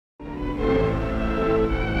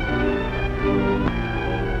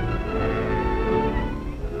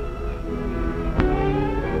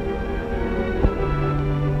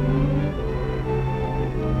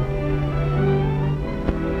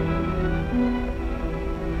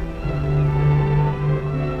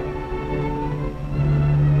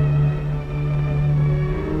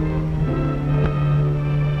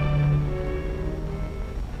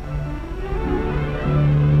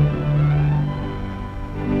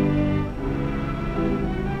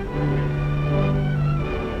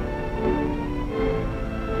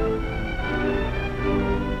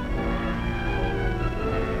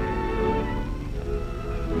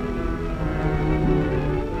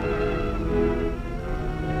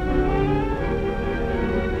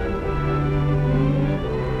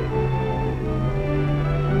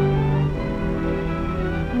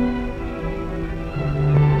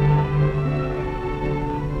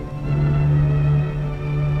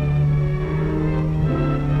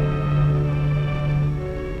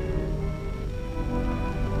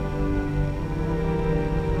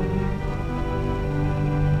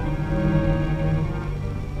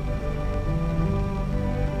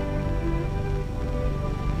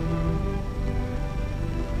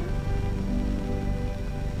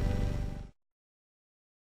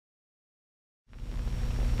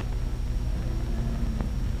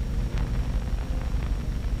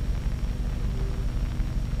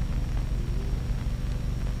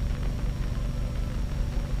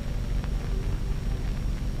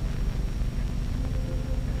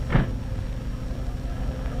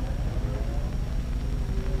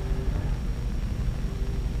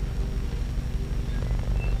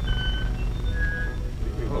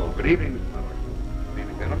Good evening, Mr. Marlowe. Good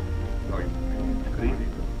evening, Colonel. How are you? Good evening.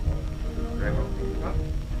 Very well.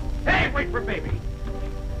 Hey, wait for baby.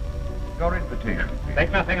 Your invitation, please.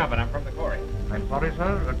 Think nothing of it. I'm from the quarry. I'm sorry,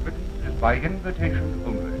 sir. Admittance is by invitation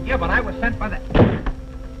only. Yeah, but I was sent by the...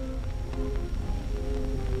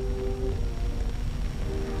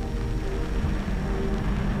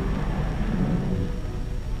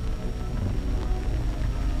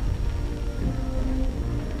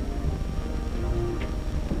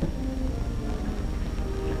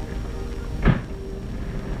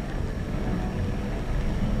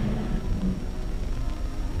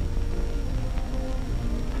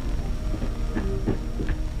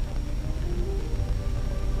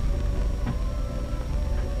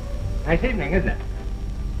 Nice evening, isn't it?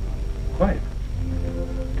 Quite.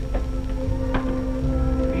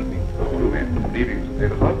 Good evening. Good evening, Mr.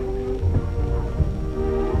 Davis.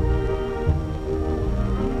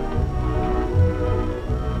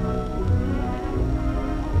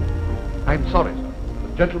 I'm sorry, sir.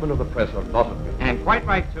 The gentlemen of the press are not admitted. And quite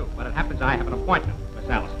right, too. But it happens I have an appointment, Miss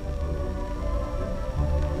Allison.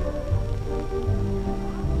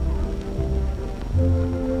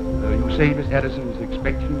 You say Miss Addison is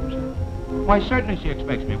expecting you, sir? Why, certainly she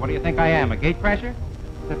expects me. What do you think I am, a gatecrasher?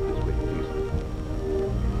 Step this way, please.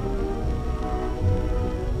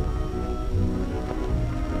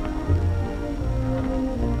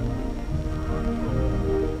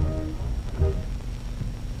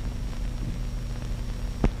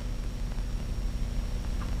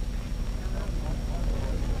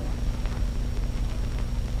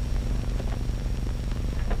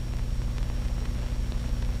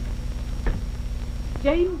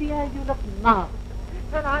 Jane, dear, you look marvelous.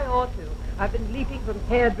 And I ought to. I've been leaping from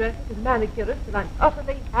hairdresser to manicurist, and I'm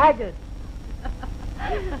utterly haggard.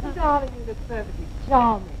 Darling, you look perfectly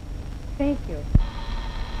charming. Thank you.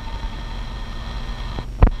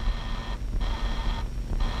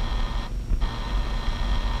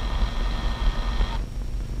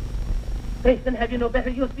 Mason, have you no better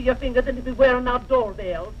use for your fingers than to be wearing out door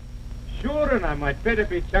veils? Sure, and I might better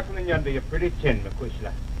be chuckling you under your pretty chin,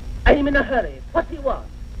 McQuishla. I'm in a hurry. What do you want?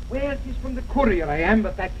 Well, she's from the courier I am,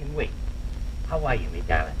 but that can wait. How are you, me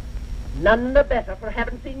darling? None the better for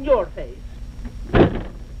having seen your face.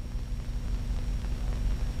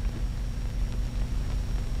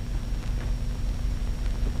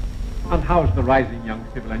 And how's the rising young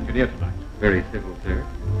civil engineer tonight? Very civil, sir.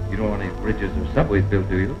 You don't want any bridges or subways built,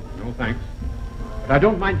 do you? No, thanks. But I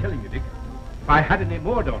don't mind telling you, Dick. If I had any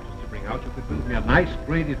more daughters to bring out, you could build me a nice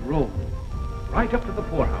graded road. Right up to the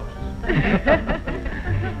poorhouse.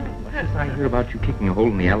 What's this I hear about you kicking a hole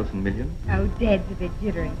in the Allison million? Oh, Dad's a bit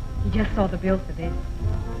jittery. He just saw the bill for this.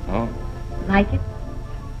 Oh. Like it?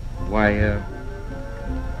 Why,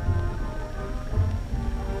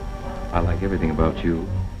 I like everything about you.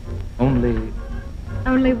 Only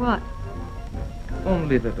what?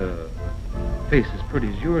 Only that a face as pretty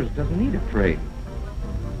as yours doesn't need a frame.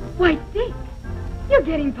 Why, Dick, you're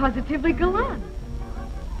getting positively gallant.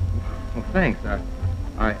 Well, thanks.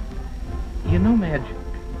 You know, Madge,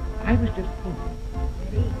 I was just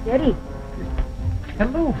thinking. Steady.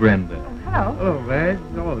 Hello, Brenda. Oh, hello. Hello, Madge.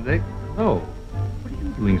 Hello, Dick. Oh, what are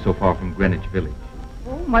you doing so far from Greenwich Village?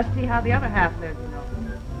 Oh, must see how the other half lives,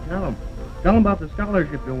 you know. Tell them about the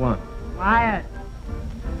scholarship you won. Quiet.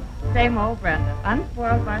 Same old Brenda,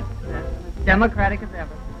 unspoiled by success, and as democratic as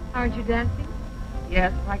ever. Aren't you dancing?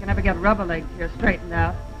 Yes, if I can ever get rubber legs here straightened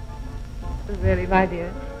out. Really, my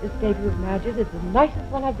dear, this debut of Madge's is the nicest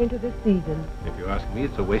one I've been to this season. If you ask me,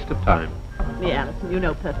 it's a waste of time. Me, Allison, you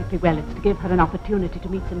know perfectly well it's to give her an opportunity to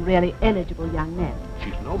meet some really eligible young men.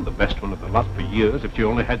 She's known the best one of the lot for years if she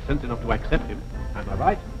only had sense enough to accept him. Am I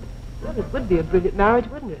right? Well, it would be a brilliant marriage,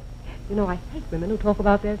 wouldn't it? You know, I hate women who talk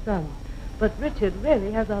about their sons. But Richard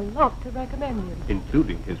really has a lot to recommend him.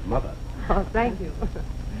 Including his mother. Oh, thank you.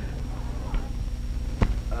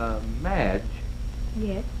 Madge,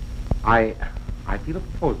 Yes? I feel a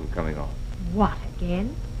proposal coming on. What,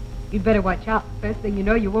 again? You'd better watch out. First thing you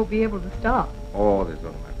know, you won't be able to stop. Oh, this is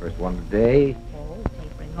only my first one today. Oh,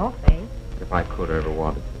 tapering off, eh? If I could or ever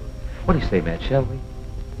wanted to. What do you say, Madge, shall we?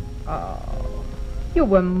 Oh, you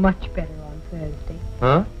were much better on Thursday.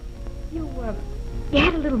 Huh? You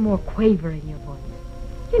had a little more quaver in your voice.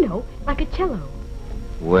 You know, like a cello.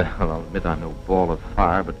 Well, I'll admit I'm no ball of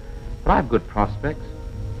fire, but I have good prospects.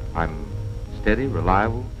 I'm steady,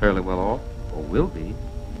 reliable, fairly well off, or will be.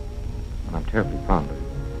 And I'm terribly fond of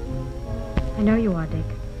you. I know you are, Dick.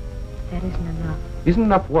 That isn't enough. Isn't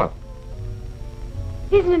enough what?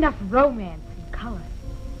 It isn't enough romance and color.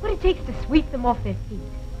 What it takes to sweep them off their feet.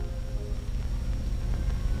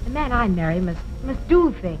 The man I marry must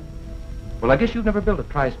do things. Well, I guess you've never built a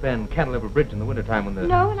tri-span cantilever bridge in the wintertime when the...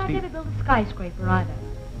 No, and I've never built a skyscraper either.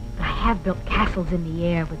 But I have built castles in the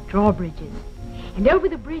air with drawbridges. And over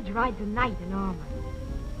the bridge rides a knight in armor.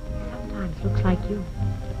 Sometimes looks like you.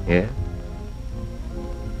 Yeah?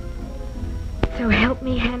 So help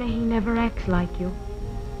me, Hannah, he never acts like you.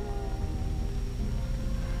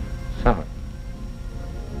 Sorry.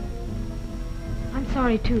 I'm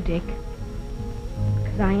sorry too, Dick.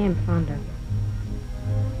 Because I am fond of you.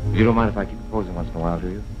 You don't mind if I keep proposing once in a while, do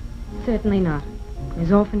you? Certainly not.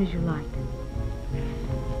 As often as you like.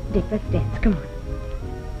 Dick, let's dance. Come on.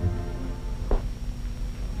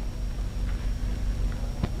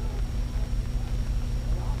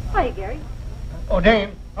 Hiya, Gary. Oh,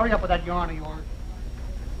 Dame, hurry up with that yarn of yours.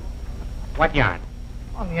 What yarn?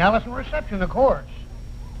 On the Allison reception, of course.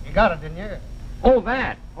 You got it, didn't you? Oh,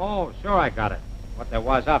 that. Oh, sure I got it. What there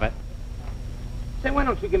was of it. Say, why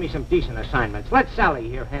don't you give me some decent assignments? Let Sally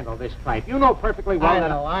here handle this tripe. You know perfectly well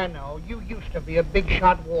that... I know. You used to be a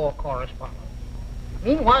big-shot war correspondent.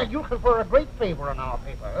 Meanwhile, you confer a great favor on our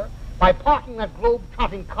paper by parking that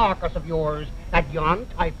globe-trotting carcass of yours at yon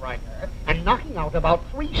typewriter and knocking out about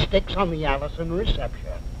 3 sticks on the Allison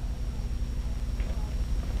reception.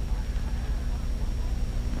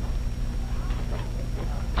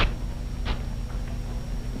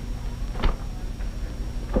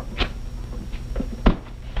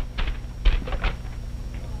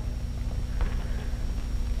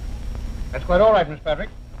 That's quite all right, Miss Patrick.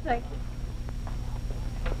 Thank you.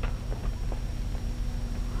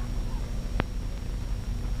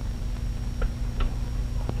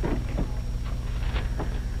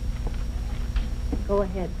 Go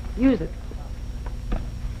ahead. Use it.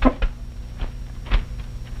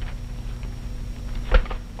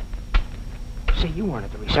 Say, you weren't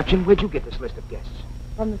at the reception. Where'd you get this list of guests?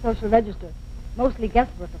 From the social register. Mostly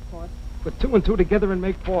guesswork, of course. Put 2 and 2 together and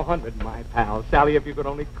make 400, my pal. Sally, if you could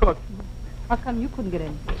only cook. How come you couldn't get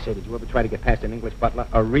in? Say, did you ever try to get past an English butler?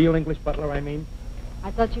 A real English butler, I mean?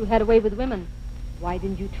 I thought you had a way with women. Why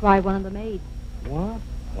didn't you try one of the maids? What?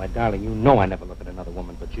 Why, darling, you know I never look at another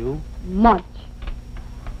woman but you. Much.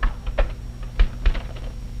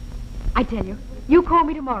 I tell you, you call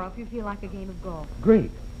me tomorrow if you feel like a game of golf.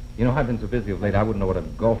 Great. You know, I've been so busy of late, I wouldn't know what a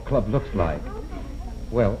golf club looks like.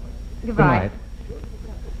 Well, Goodbye.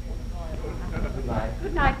 Good night.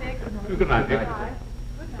 Good night, Dick. Good night, Dick. Good night.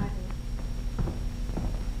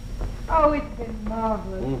 Oh, it's been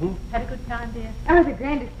marvelous. Mm-hmm. Had a good time, dear? That was the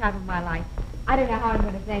grandest time of my life. I don't know how I'm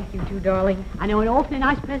going to thank you two, darling. I know an awfully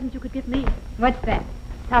nice present you could give me. What's that?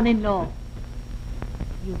 Son-in-law.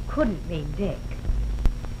 You couldn't mean Dick.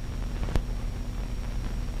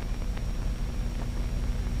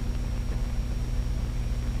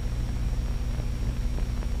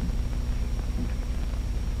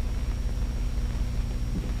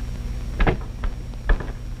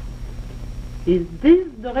 Is this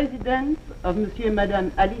the residence of Monsieur and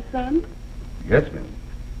Madame Allison? Yes, ma'am.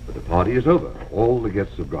 But the party is over. All the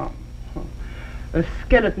guests have gone. A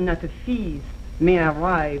skeleton at a feast may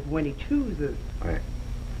arrive when he chooses. I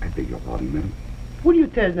beg your pardon, ma'am. Will you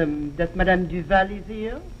tell them that Madame Duval is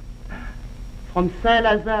here? From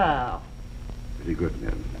Saint-Lazare. Very good,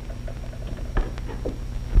 ma'am.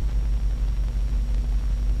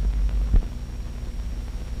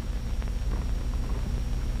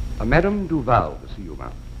 Madame Duval to see you,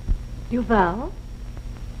 ma'am. Duval?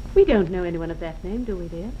 We don't know anyone of that name, do we,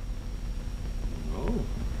 dear? No.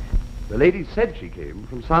 The lady said she came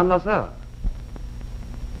from Saint-Lazare.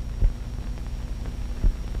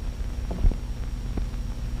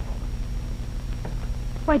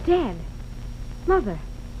 Why, Dad. Mother.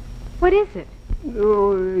 What is it?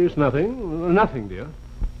 No, it's nothing. Nothing, dear.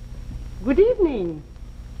 Good evening.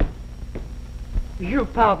 You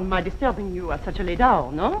pardon my disturbing you at such a late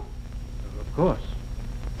hour, no? Of course.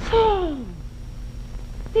 So,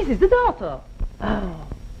 this is the daughter. Oh,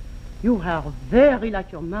 you are very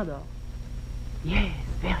like your mother. Yes,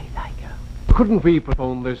 very like her. Couldn't we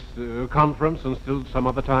postpone this conference until some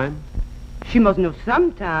other time? She must know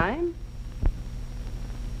sometime.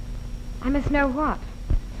 I must know what?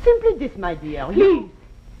 Simply this, my dear. Please.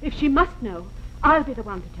 If she must know, I'll be the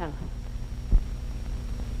one to tell her.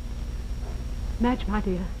 Madge, my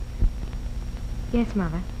dear. Yes,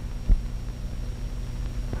 Mother.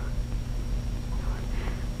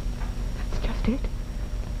 That's just it.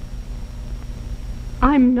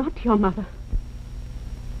 I'm not your mother.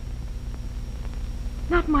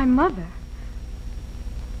 Not my mother.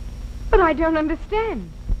 But I don't understand.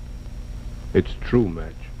 It's true,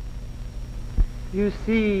 Madge. You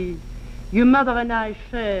see, your mother and I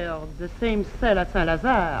shared the same cell at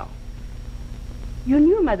Saint-Lazare. You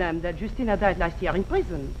knew, madame, that Justina died last year in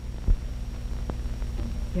prison.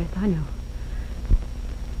 Yes, I know.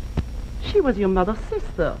 She was your mother's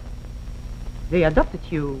sister. They adopted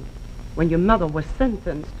you when your mother was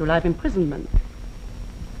sentenced to life imprisonment.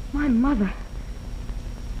 My mother.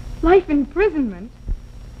 Life imprisonment?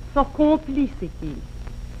 For complicity.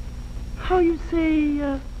 How you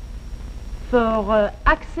say, for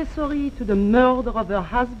accessory to the murder of her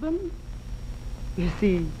husband? You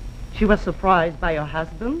see, she was surprised by her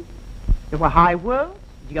husband. There were high words.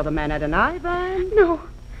 The other man had an eye band. No.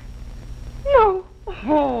 No.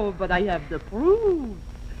 Oh, but I have the proof.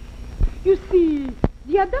 You see,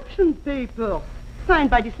 the adoption papers signed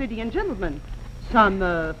by this lady and gentleman.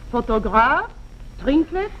 Some photographs,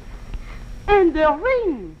 trinkets, and the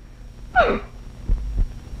ring.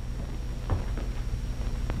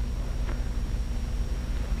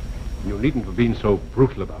 You needn't have been so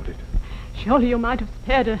brutal about it. Surely you might have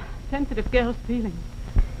spared a sensitive girl's feelings.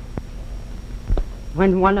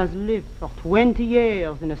 When one has lived for 20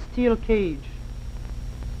 years in a steel cage,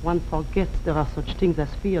 one forgets there are such things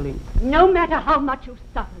as feelings. No matter how much you've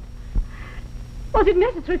suffered. Was it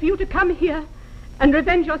necessary for you to come here and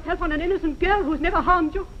revenge yourself on an innocent girl who's never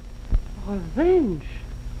harmed you? Revenge?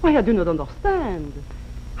 Why, I do not understand.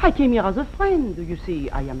 I came here as a friend. You see,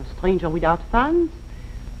 I am a stranger without fans.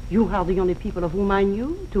 You are the only people of whom I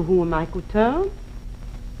knew, to whom I could turn.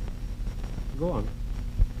 Go on.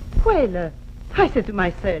 Well, I said to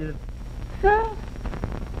myself, first,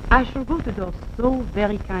 I shall go to those so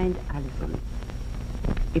very kind Allisons.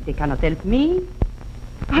 If they cannot help me,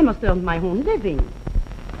 I must earn my own living.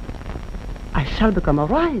 I shall become a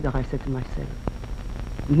writer, I said to myself.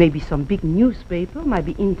 Maybe some big newspaper might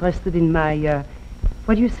be interested in my,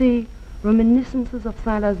 what do you say, reminiscences of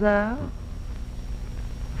Saint-Lazare.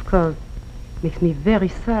 Of course, it makes me very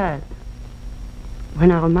sad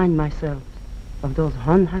when I remind myself of those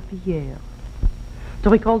unhappy years, to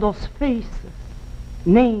recall those faces,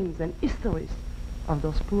 names and histories of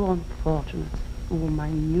those poor unfortunates whom I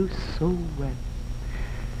knew so well.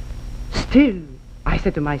 Still, I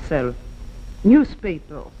said to myself,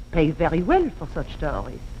 newspapers pay very well for such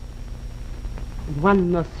stories. And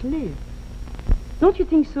one must live. Don't you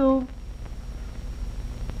think so?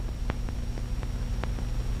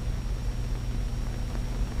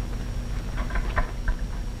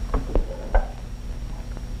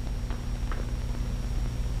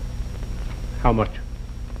 How much?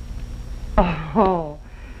 Oh,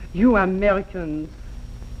 you Americans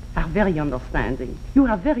are very understanding. You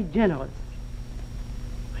are very generous.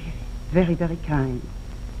 Really, very, very kind.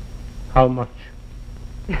 How much?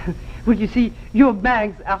 Well, you see, your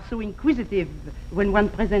bags are so inquisitive when one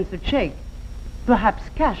presents a check. Perhaps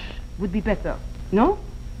cash would be better, no?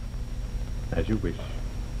 As you wish.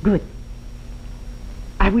 Good.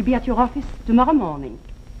 I will be at your office tomorrow morning.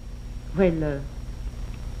 Well,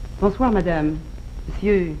 bonsoir, madame.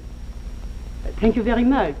 Monsieur, thank you very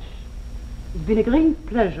much. It's been a great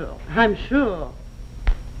pleasure, I'm sure.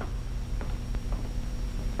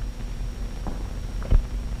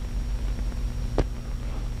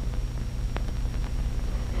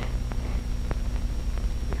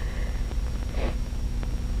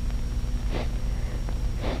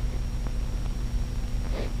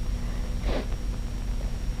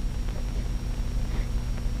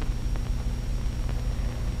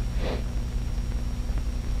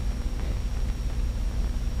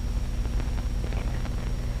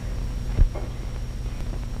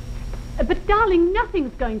 But, darling,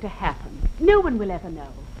 nothing's going to happen. No one will ever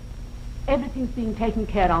know. Everything's being taken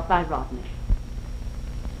care of by Rodney.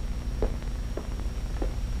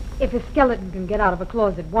 If a skeleton can get out of a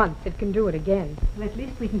closet once, it can do it again. Well, at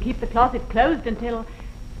least we can keep the closet closed until...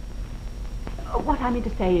 What I mean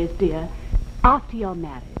to say is, dear, after you're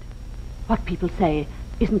married, what people say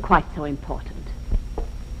isn't quite so important.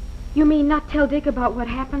 You mean not tell Dick about what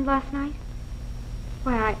happened last night?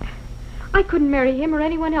 Why, I couldn't marry him or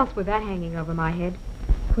anyone else with that hanging over my head.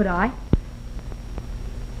 Could I?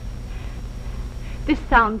 This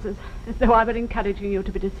sounds as though I were encouraging you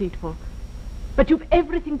to be deceitful. But you've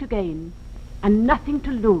everything to gain and nothing to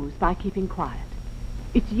lose by keeping quiet.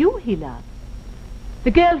 It's you he loves.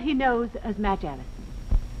 The girl he knows as Madge Allison.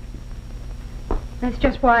 That's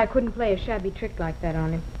just why I couldn't play a shabby trick like that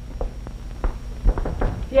on him.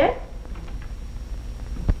 Yes?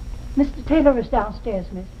 Mr. Taylor is downstairs,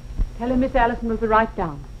 miss. Tell him Miss Allison will be right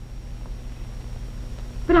down.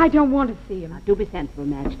 But I don't want to see him. Now, do be sensible,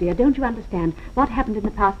 Madge, dear. Don't you understand? What happened in the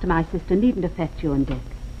past to my sister needn't affect you and Dick.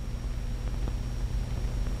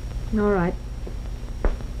 All right.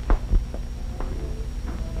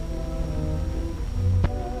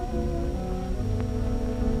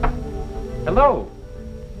 Hello.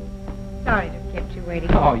 Sorry to have kept you waiting.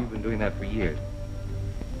 Oh, you've been doing that for years.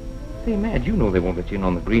 Say, Madge, you know they won't let you in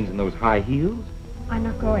on the greens in those high heels. I'm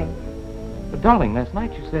not going. But, darling, last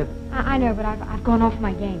night you said... I know, but I've gone off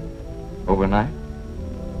my game. Overnight?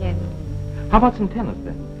 Yes. How about some tennis,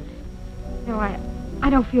 then? No, I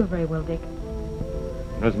don't feel very well, Dick.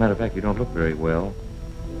 You know, as a matter of fact, you don't look very well.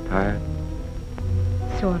 Tired?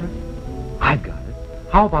 Sort of. I've got it.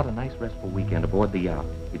 How about a nice restful weekend aboard the yacht?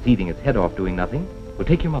 It's eating its head off doing nothing. We'll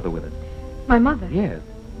take your mother with us. My mother? Yes.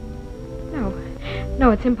 No,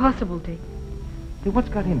 it's impossible, Dick. Hey, what's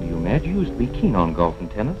got into you, Madge? You used to be keen on golf and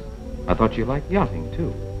tennis. I thought you liked yachting,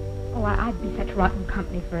 too. Oh, I'd be such rotten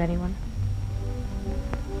company for anyone.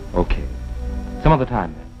 Okay. Some other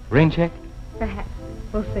time, then. Rain check? Perhaps.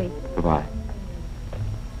 We'll see. Bye-bye.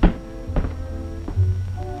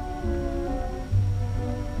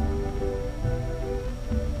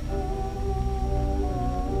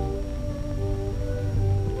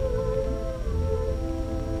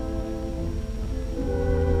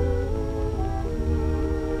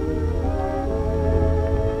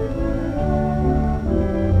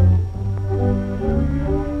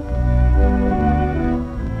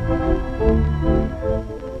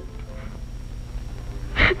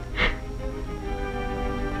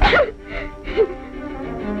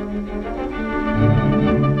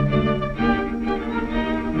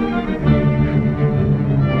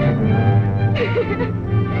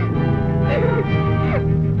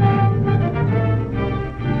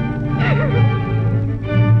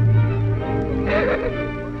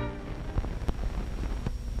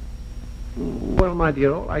 Well, my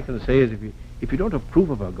dear, all I can say is if you don't approve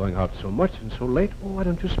of her going out so much and so late, why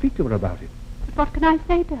don't you speak to her about it? But what can I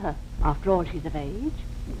say to her? After all, she's of age.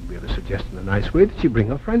 We'll be able to suggest in a nice way that she bring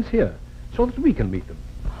her friends here, so that we can meet them.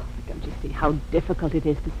 Don't you see how difficult it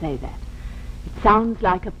is to say that? It sounds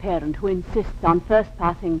like a parent who insists on first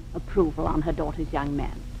passing approval on her daughter's young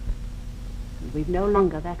man. And we've no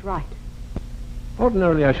longer that right.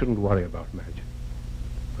 Ordinarily, I shouldn't worry about Madge.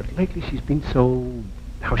 But lately she's been so,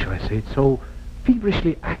 how shall I say it, so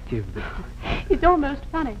feverishly active that... It's almost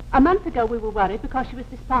funny. A month ago we were worried because she was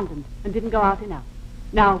despondent and didn't go out enough.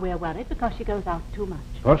 Now we're worried because she goes out too much.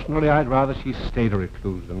 Personally, I'd rather she stayed a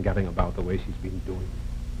recluse than getting about the way she's been doing.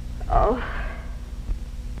 Oh.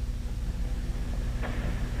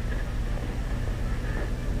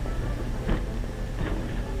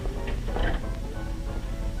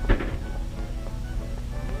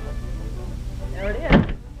 There it is.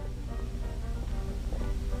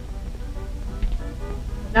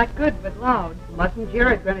 Not good, but loud. Mustn't jeer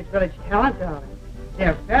at Greenwich Village talent, darling.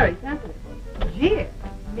 They're very sensitive. Jeer?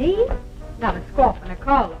 Me? Not a scoff and a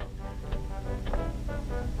Carlo.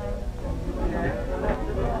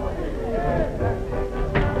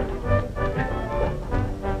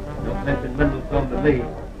 Don't mention Mendelssohn to me.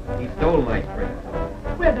 He stole my spring.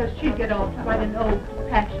 Where does she get off to write an ode to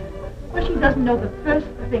passion? Well, she doesn't know the first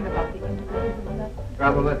thing about the intricacies of love.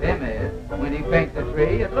 Trouble with him is, when he paints a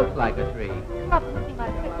tree, it looks like a tree. Stop to see my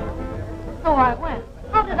picture. So I went.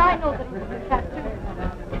 How did I know that it was a tattoo?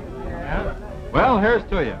 Yeah? Well, here's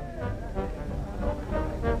to you.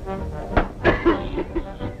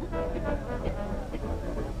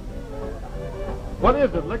 What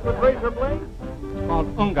is it, liquid razor blade? It's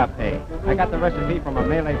called ungape. I got the recipe from a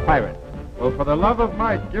Malay pirate. Well, for the love of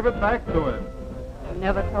Mike, give it back to him. You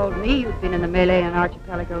never told me you'd been in the Malayan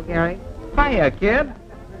archipelago, Gary. Hiya, kid.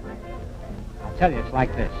 I'll tell you, it's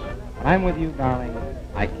like this. When I'm with you, darling,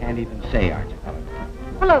 I can't even say archipelago.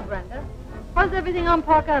 Hello, Brenda. How's everything on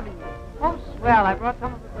Park Avenue? Oh, swell. I brought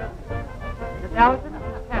some of it with me. Miss Allison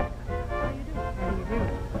and Miss Casper. How do you do? How do you do?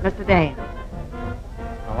 Mr. Dane.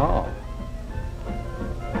 Hello.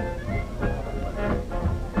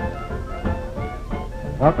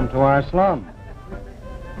 Welcome to our slum.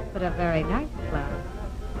 But a very nice slum.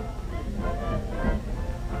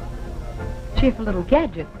 Cheerful little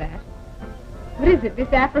gadget, that. What is it,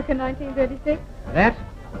 Miss Africa 1936?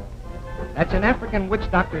 That's an African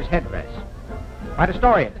witch doctor's headdress. Quite a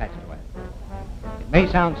story attached to it. It may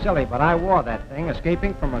sound silly, but I wore that thing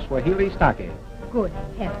escaping from a Swahili stockade. Good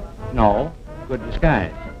heavens. No, good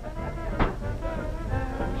disguise.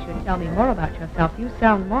 You should tell me more about yourself. You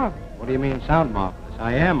sound marvelous. What do you mean, sound marvelous?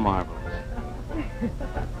 I am marvelous.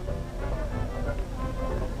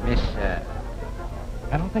 Miss,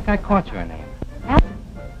 I don't think I caught your name. Allison.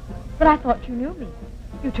 But I thought you knew me.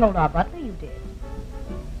 You told our butler you did.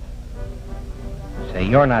 Say,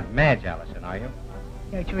 you're not Madge Allison, are you?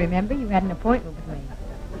 Don't you remember? You had an appointment with me.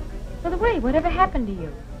 By the way, whatever happened to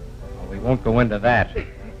you? Well, we won't go into that.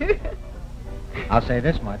 I'll say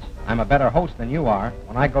this much. I'm a better host than you are.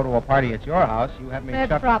 When I go to a party at your house, you have me That's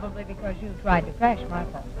chuck... probably because you tried to crash my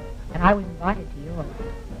party. And I was invited to yours.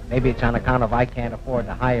 Maybe it's on account of I can't afford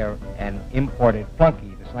to hire an imported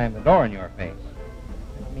flunky to slam the door in your face.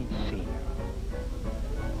 Let me see.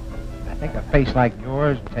 I think a face like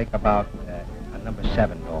yours would take about a number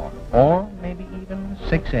 7 door. Or maybe even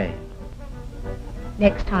 6A.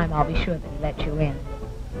 Next time, I'll be sure that he lets you in.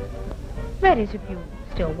 That is, if you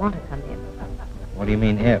still want to come in. What do you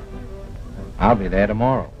mean, if? I'll be there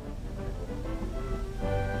tomorrow.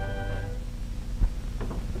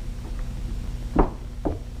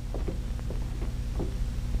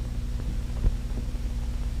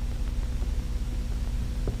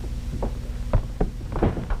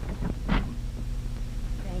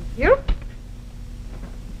 Thank you.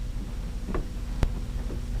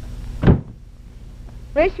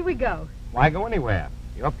 Where should we go? Why go anywhere?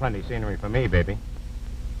 You're plenty scenery for me, baby.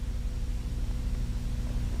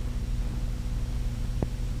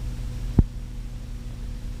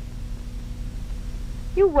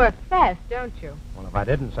 You work fast, don't you? Well, if I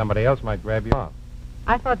didn't, somebody else might grab you off.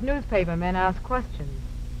 I thought newspaper men asked questions.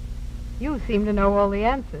 You seem to know all the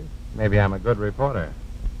answers. Maybe I'm a good reporter.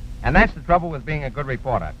 And that's the trouble with being a good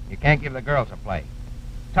reporter. You can't give the girls a play.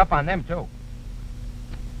 Tough on them, too.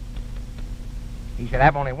 He should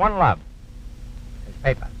have only one love. His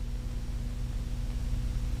paper.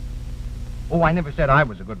 Oh, I never said I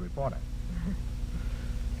was a good reporter.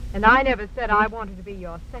 And I never said I wanted to be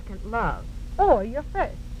your second love. Or your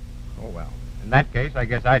first. Oh, well. In that case, I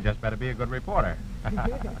guess I just better be a good reporter.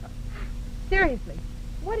 Seriously,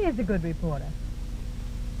 what is a good reporter?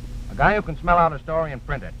 A guy who can smell out a story and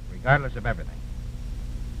print it, regardless of everything.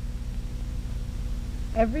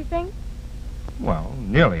 Everything? Well,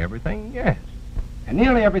 nearly everything, yes. And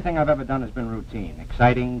nearly everything I've ever done has been routine.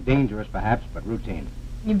 Exciting, dangerous, perhaps, but routine.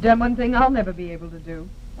 You've done one thing I'll never be able to do.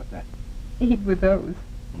 What's that? Eat with those.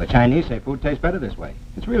 The Chinese say food tastes better this way.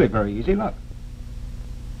 It's really very easy. Look.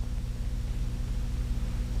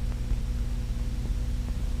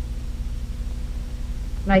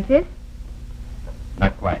 Like this?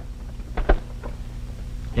 Not quite.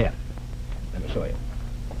 Here. Let me show you.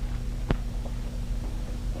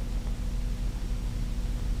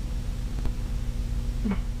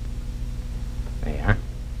 There you are.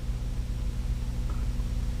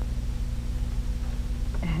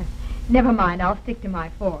 Never mind, I'll stick to my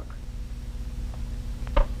fork.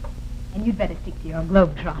 And you'd better stick to your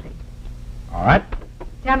globe-trotting. All right.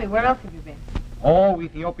 Tell me, where else have you been? Oh,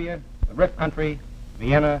 Ethiopia, the Rift Country,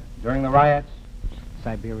 Vienna during the riots,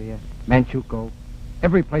 Siberia, Manchukuo.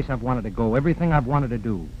 Every place I've wanted to go, everything I've wanted to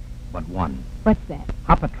do, but one. What's that?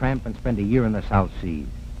 Hop a tramp and spend a year in the South Seas.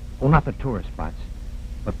 Oh, not the tourist spots,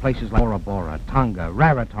 but places like Bora Bora, Tonga,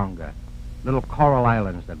 Rarotonga, little coral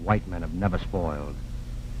islands that white men have never spoiled.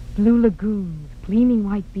 Blue lagoons, gleaming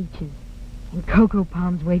white beaches, and cocoa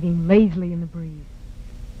palms waving lazily in the breeze.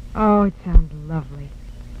 Oh, it sounds lovely.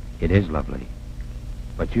 It is lovely,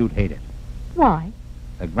 but you'd hate it. Why?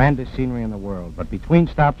 The grandest scenery in the world, but between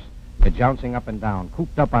stops, you're jouncing up and down,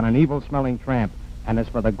 cooped up on an evil-smelling tramp. And as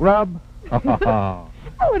for the grub,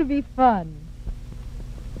 That would be fun.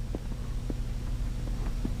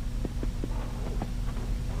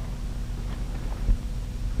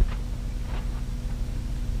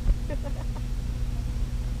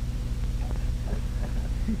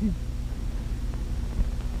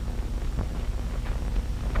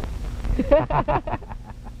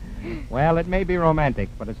 Well, it may be romantic,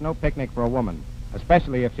 but it's no picnic for a woman,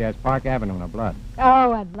 especially if she has Park Avenue in her blood.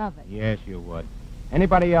 Oh, I'd love it. Yes, you would.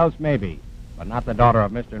 Anybody else, maybe, but not the daughter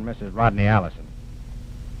of Mr. and Mrs. Rodney Allison.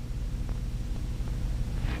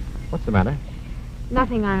 What's the matter?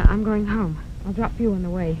 Nothing. I'm going home. I'll drop you on the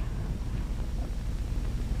way.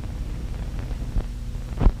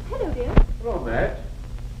 Hello, dear. Hello, Madge.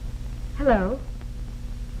 Hello.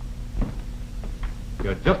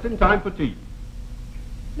 You're just in time for tea.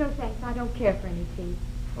 No, thanks. I don't care for any tea.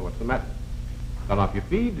 Oh, what's the matter? Gone off your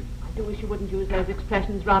feed? I do wish you wouldn't use those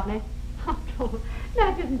expressions, Rodney. After all,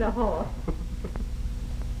 that isn't a horse.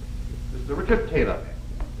 Mr. Richard Taylor.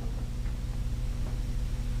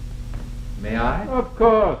 May I? Of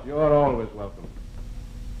course. You're always welcome.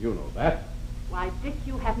 You know that. Why, Dick,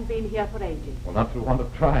 you haven't been here for ages. Well, not through want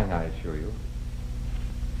of trying, I assure you.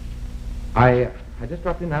 I just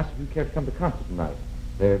dropped in and asked if you'd care to come to concert tonight.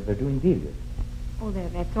 They're doing Delia's. Oh,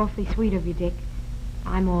 that's awfully sweet of you, Dick.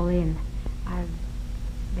 I'm all in. I've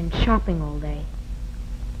been shopping all day.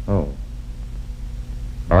 Oh.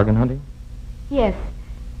 Bargain hunting? Yes.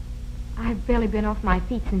 I've barely been off my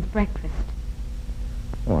feet since breakfast.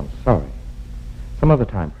 Oh, I'm sorry. Some other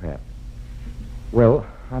time, perhaps. Well,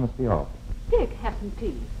 I must be off. Dick, have some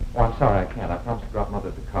tea. Oh, I'm sorry, I can't. I promised to drop Mother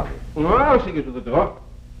at the cottage. Well, I'll see you to the door.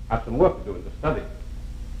 Have some work to do in the study.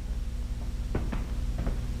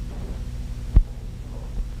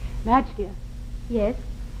 Madge, dear. Yes?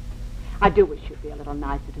 I do wish you'd be a little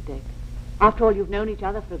nicer to Dick. After all, you've known each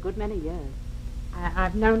other for a good many years.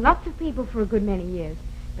 I've known lots of people for a good many years,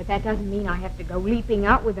 but that doesn't mean I have to go leaping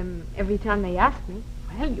out with them every time they ask me.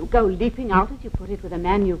 Well, you go leaping out, as you put it, with a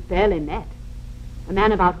man you've barely met. A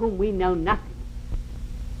man about whom we know nothing.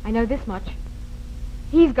 I know this much.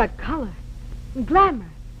 He's got color and glamour.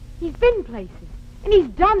 He's been places, and he's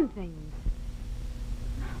done things.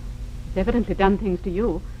 He's evidently done things to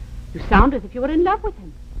you. You sound as if you were in love with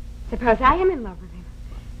him. Suppose I am in love with him.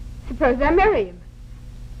 Suppose I marry him.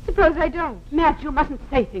 Suppose I don't. Madge, you mustn't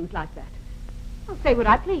say things like that. I'll say what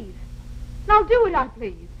I please. And I'll do what I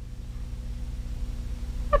please.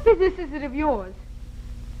 What business is it of yours?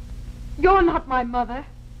 You're not my mother.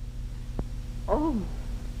 Oh,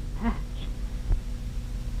 Madge.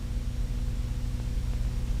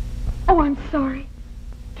 Oh, I'm sorry.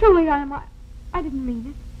 Truly I am. I didn't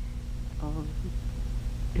mean it. Oh,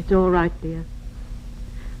 it's all right, dear.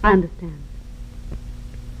 I understand.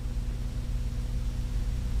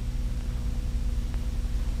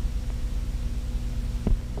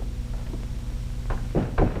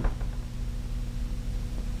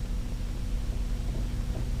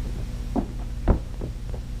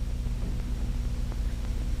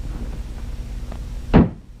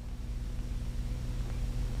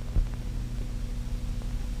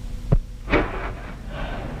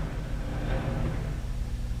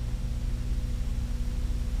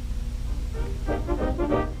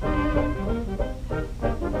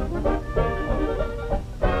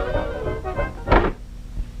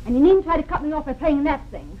 And you needn't try to cut me off by playing that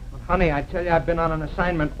thing. But, honey, I tell you, I've been on an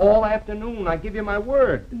assignment all afternoon. I give you my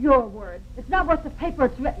word. Your word. It's not worth the paper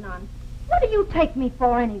it's written on. What do you take me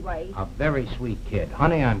for anyway? A very sweet kid.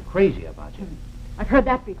 Honey, I'm crazy about you. I've heard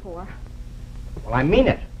that before. Well, I mean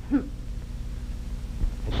it. And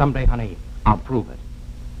someday, honey, I'll prove it.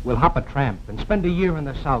 We'll hop a tramp and spend a year in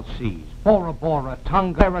the South Seas. Bora Bora,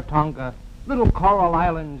 Tonga, Rarotonga, little coral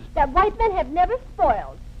islands. That white men have never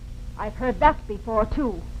spoiled. I've heard that before,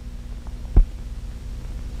 too.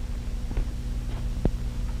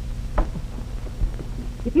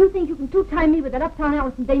 If you think you can two-time me with that uptown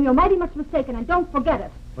Allison dame, you're mighty much mistaken, and don't forget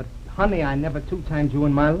it. But, honey, I never two-timed you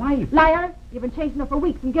in my life. Liar, you've been chasing her for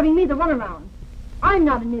weeks and giving me the runaround. I'm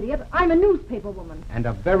not an idiot. I'm a newspaper woman. And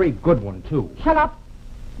a very good one, too. Shut up.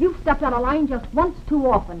 You've stepped out of line just once too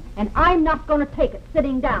often, and I'm not going to take it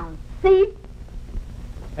sitting down. See?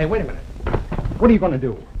 Hey, wait a minute. What are you going to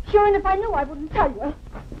do? Sure, and if I knew, I wouldn't tell you.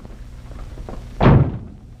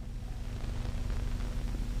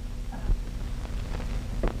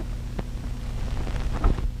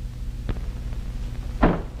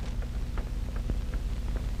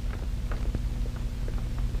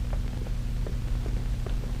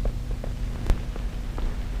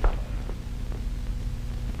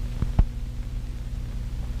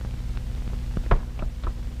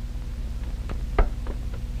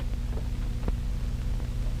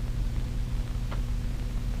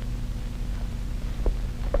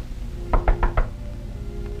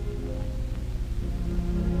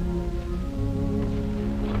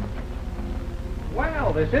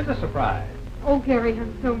 Well, this is a surprise. Oh, Gary,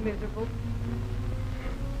 I'm so miserable.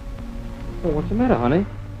 Well, what's the matter, honey?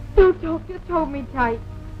 Don't talk. Just hold me tight.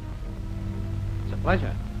 It's a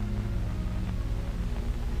pleasure.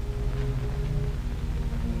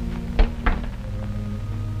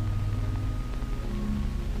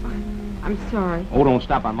 I'm sorry. Oh, don't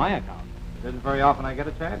stop on my account. It isn't very often I get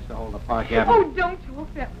a chance to hold a Park Avenue. Oh, don't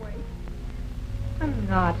talk that way. I'm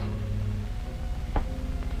not.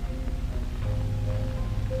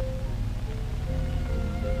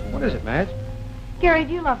 What is it, Madge? Gary,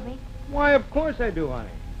 do you love me? Why, of course I do,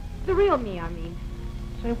 honey. The real me, I mean.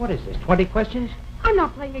 Say, what is this, 20 questions? I'm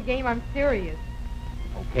not playing a game. I'm serious.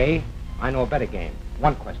 Okay, I know a better game.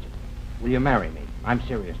 One question. Will you marry me? I'm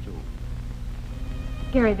serious, too.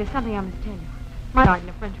 Gary, there's something I must tell you. My died in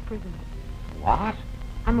a French prison. What?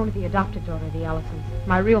 I'm only the adopted daughter of the Allisons.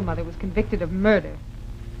 My real mother was convicted of murder.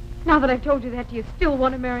 Now that I've told you that, do you still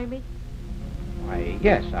want to marry me? Why,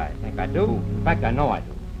 yes, I think I do. In fact, I know I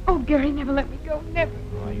do. Oh, Gary, never let me go. Never.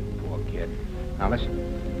 Oh, you poor kid. Now,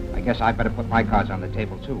 listen. I guess I better put my cards on the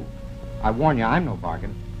table, too. I warn you, I'm no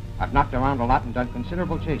bargain. I've knocked around a lot and done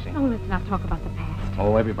considerable chasing. Oh, let's not talk about the past.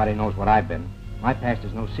 Oh, everybody knows what I've been. My past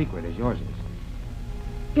is no secret as yours is.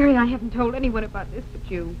 Gary, I haven't told anyone about this but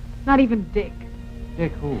you. Not even Dick.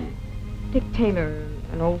 Dick who? Dick Taylor,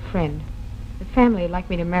 an old friend. The family would like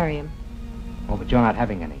me to marry him. Oh, but you're not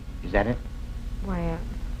having any. Is that it? Why,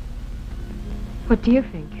 what do you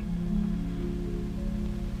think?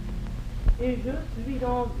 Et je suis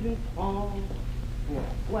dans une transe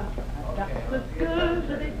Pourquoi parce que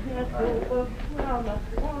je vais bientôt revoir ma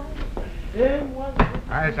foi. Et moi,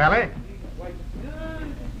 Hi, Sally.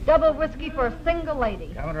 Double whiskey for a single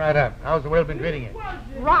lady. Coming right up. How's the world been treating you?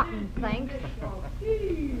 Rotten, thanks.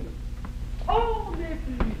 oh, mes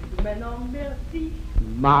filles, maintenant merci.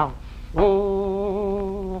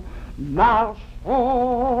 Marchons, marchons,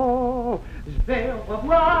 je vais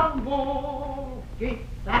revoir mon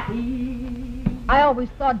Paris. I always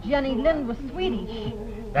thought Jenny Lind was Swedish.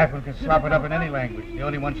 That one can slop it up in any language. The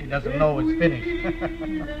only one she doesn't know is Finnish.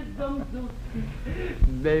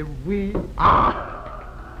 Mais oui.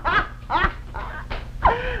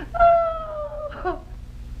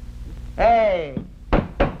 Hey,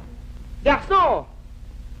 garçon.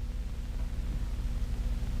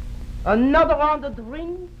 Another round of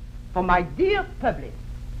drink for my dear public.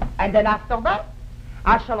 And then after that,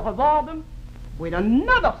 I shall reward them with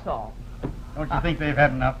another song. Don't you think they've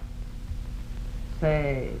had enough?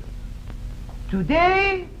 Say,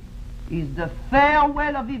 today is the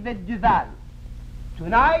farewell of Yvette Duval.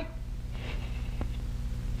 Tonight,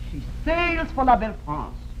 she sails for La Belle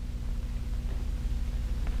France.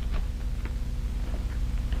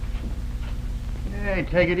 Hey,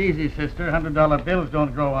 take it easy, sister. $100 bills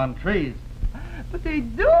don't grow on trees. But they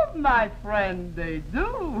do, my friend, they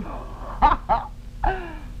do.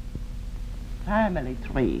 Family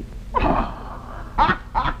tree.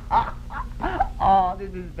 Oh,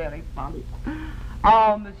 this is very funny.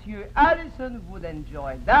 Oh, Monsieur Addison would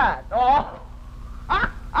enjoy that. Oh.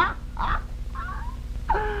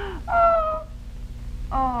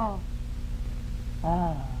 Oh.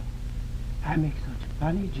 Oh. I make such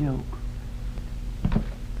funny joke.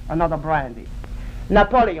 Another brandy.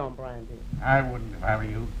 Napoleon brandy. I wouldn't if I were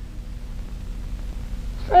you.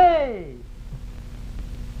 Say,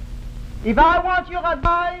 if I want your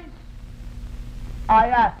advice, I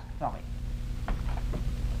ask for it.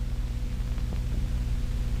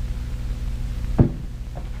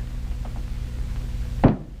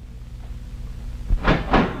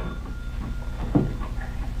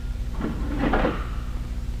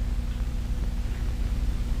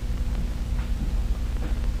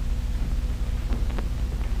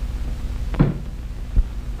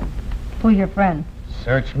 Who's your friend?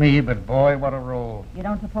 Search me, but boy, what a roll. You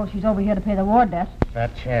don't suppose she's over here to pay the war debt?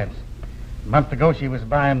 Fat chance. A month ago, she was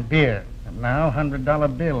buying beer, and now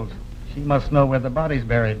 $100 bills. She must know where the body's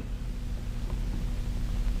buried.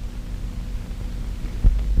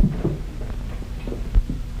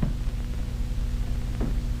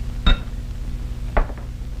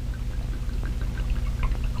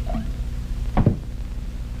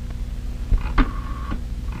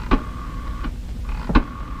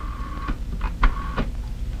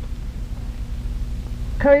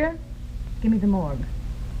 Courier, give me the morgue.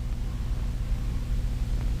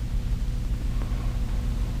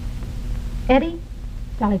 Eddie,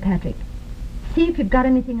 Sally Patrick, see if you've got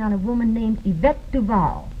anything on a woman named Yvette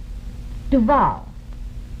Duval. Duval.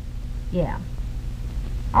 Yeah.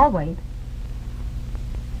 I'll wait.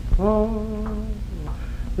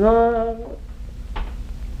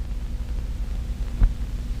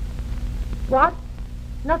 What?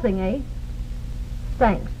 Nothing, eh?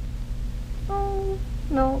 Thanks. Oh,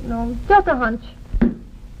 no, just a hunch.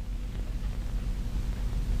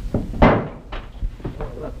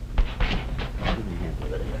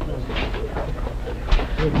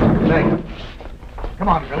 Thanks. Come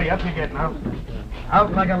on, Billy, up you get now.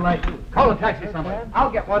 Out like a light. Call a taxi somewhere.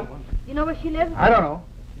 I'll get one. You know where she lives? I don't know.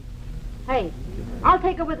 Hey, I'll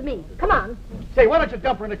take her with me. Come on. Say, why don't you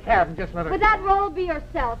dump her in a cab and just let her... With that roll, be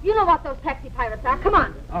yourself. You know what those taxi pirates are. Come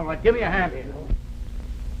on. All right, give me a hand here.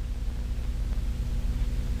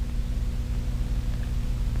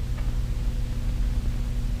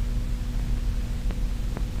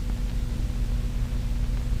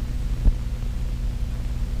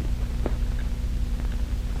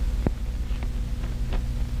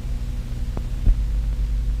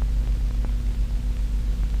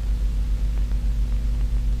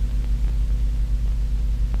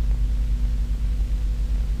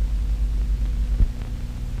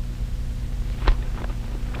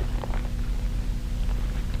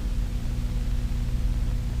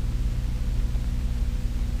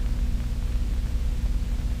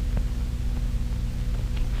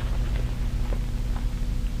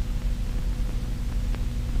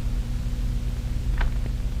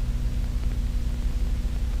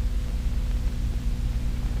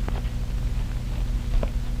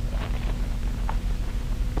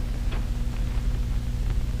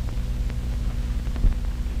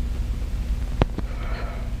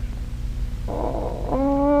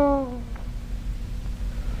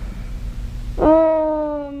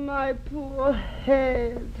 Your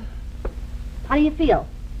head. How do you feel?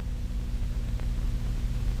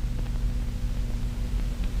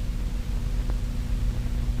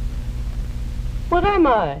 What am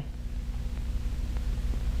I?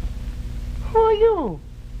 Who are you?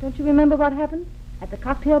 Don't you remember what happened at the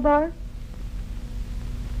cocktail bar?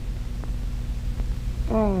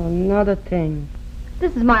 Oh, another thing.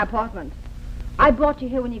 This is my apartment. I brought you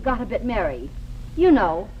here when you got a bit merry. You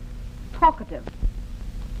know, talkative.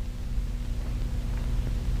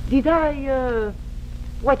 Did I,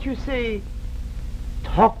 what you say,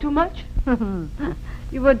 talk too much?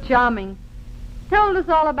 You were charming. Told us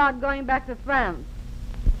all about going back to France.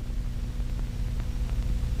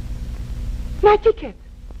 My ticket.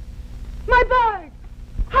 My bag.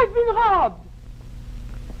 I've been robbed.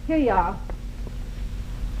 Here you are.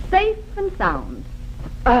 Safe and sound.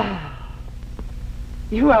 Ah,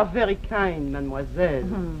 you are very kind, mademoiselle.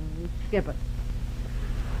 Skip it.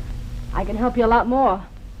 I can help you a lot more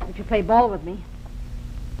if you play ball with me.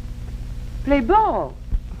 Play ball?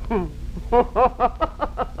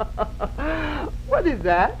 What is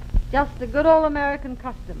that? Just a good old American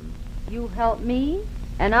custom. You help me,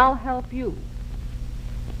 and I'll help you.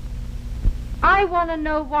 I want to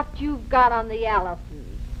know what you've got on the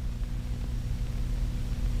Allisons.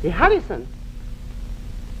 The Harrisons?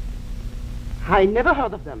 I never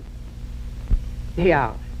heard of them. They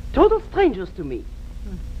are total strangers to me.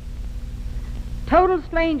 Total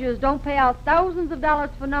strangers don't pay out thousands of dollars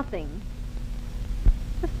for nothing.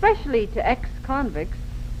 Especially to ex-convicts.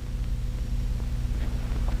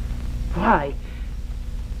 Why?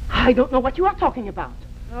 I don't know what you are talking about.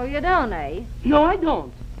 Oh, you don't, eh? No, I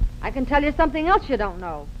don't. I can tell you something else you don't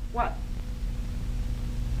know. What?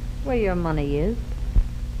 Where your money is.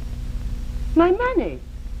 My money.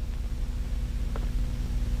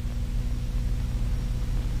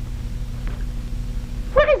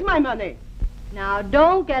 Where is my money? Now,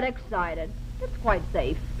 don't get excited. It's quite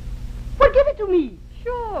safe. Well, give it to me.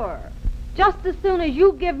 Sure. Just as soon as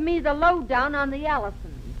you give me the lowdown on the Allisons.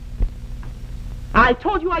 I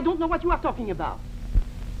told you I don't know what you are talking about.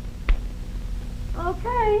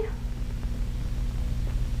 Okay.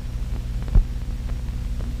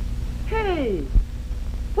 Hey,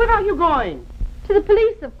 where are you going? To the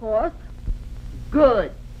police, of course.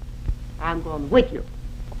 Good. I'm going with you.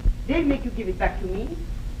 They'll make you give it back to me.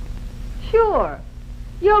 Sure.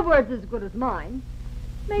 Your word's as good as mine.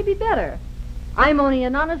 Maybe better. I'm only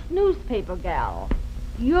an honest newspaper gal.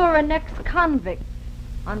 You're an ex-convict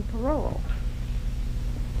on parole.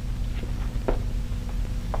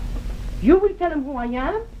 You will tell them who I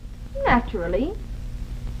am? Naturally.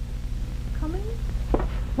 Coming?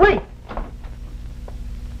 Wait!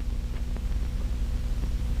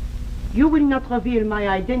 You will not reveal my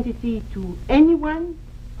identity to anyone?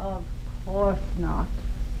 Of course not.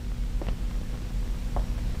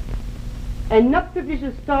 And not publish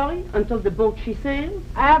the story until the boat she sails?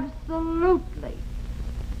 Absolutely.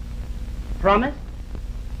 Promise?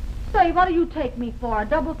 Say, what do you take me for, a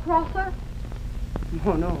double-crosser?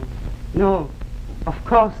 No, of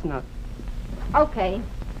course not. Okay.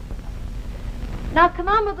 Now come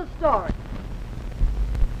on with the story.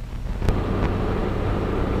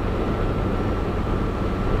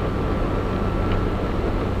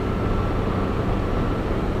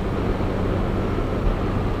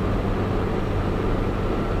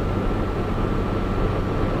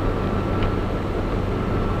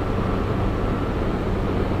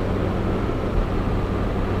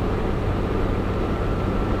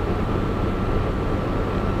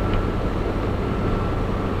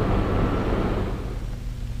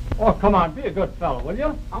 Oh, come on, be a good fellow, will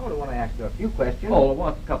you? I want to ask you a few questions. Oh,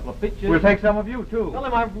 what's a couple of pictures? We'll take some of you, too. Tell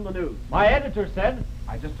him I'm from the news. My editor said...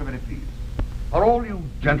 Just a minute, please. Are all you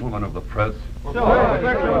gentlemen of the press? Sure, of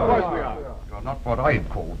course we are. You're not what I'd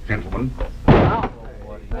call gentlemen.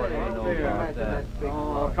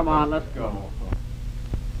 Oh, come on, let's go.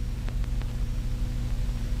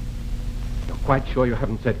 You're quite sure you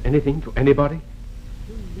haven't said anything to anybody?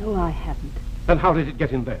 You know I haven't. Then how did it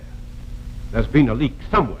get in there? There's been a leak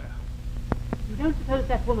somewhere. You don't suppose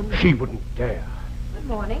that woman... She wouldn't dare. Good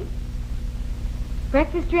morning.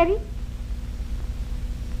 Breakfast ready?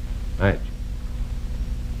 Madge,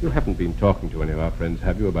 you haven't been talking to any of our friends,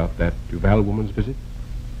 have you, about that Duval woman's visit?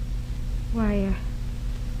 Why,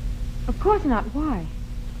 of course not. Why?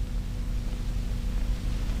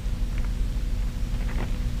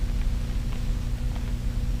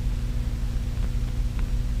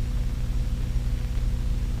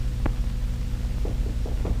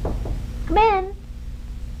 Come in.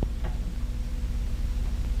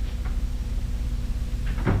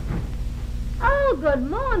 Oh, good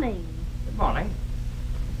morning. Good morning.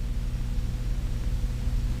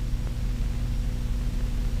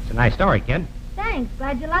 It's a nice story, kid. Thanks.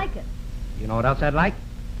 Glad you like it. You know what else I'd like?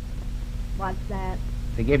 What's that?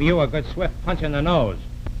 To give you a good swift punch in the nose.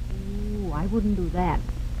 Ooh, I wouldn't do that.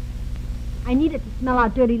 I need it to smell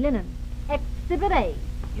out dirty linen. Exhibit A.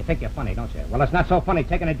 You think you're funny, don't you? Well, it's not so funny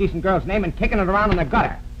taking a decent girl's name and kicking it around in the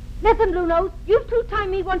gutter. Listen, Blue Nose, you've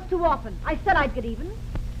two-timed me once too often. I said I'd get even.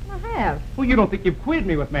 I have. Well, you don't think you've queered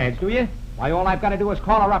me with Madge, do you? Why, all I've got to do is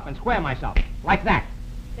call her up and square myself. Like that.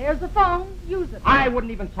 There's the phone. Use it. I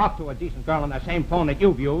wouldn't even talk to a decent girl on the same phone that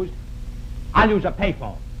you've used. I'll use a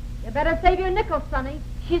payphone. You better save your nickels, Sonny.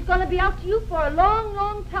 She's going to be out to you for a long,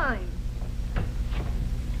 long time.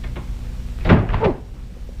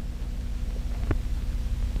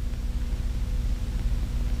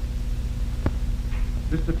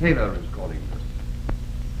 Mr. Taylor is calling us.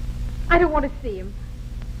 I don't want to see him.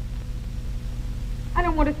 I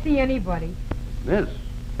don't want to see anybody. Miss.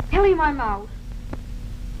 Tell him I'm out.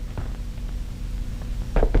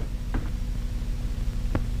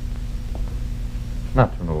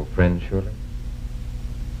 Not to an old friend, surely.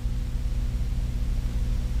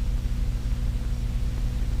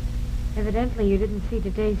 Evidently you didn't see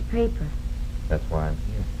today's paper. That's why I'm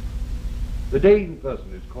here. The Dane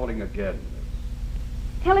person is calling again,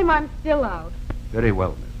 miss. Tell him I'm still out. Very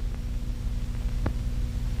well, miss.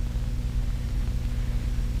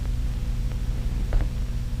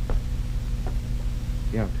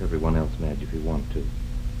 Be out to everyone else, Madge, if you want to.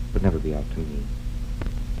 But never be out to me.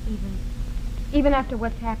 Even after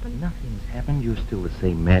what's happened? Nothing's happened. You're still the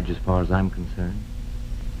same Madge as far as I'm concerned.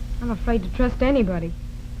 I'm afraid to trust anybody.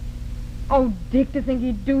 Oh, Dick, to think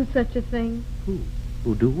he'd do such a thing. Who?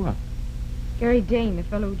 Who do what? Gary Dane, the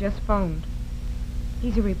fellow who just phoned.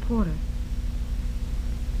 He's a reporter.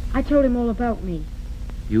 I told him all about me.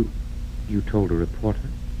 You told a reporter?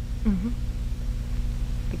 Mm-hmm.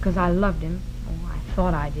 Because I loved him. Oh, I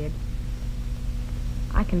thought I did.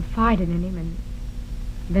 I confided in him, and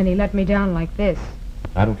then he let me down like this.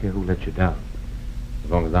 I don't care who let you down, as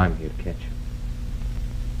long as I'm here to catch you.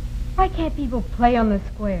 Why can't people play on the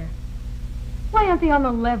square? Why aren't they on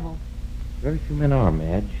the level? Very few men are,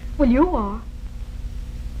 Madge. Well, you are.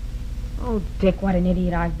 Oh, Dick, what an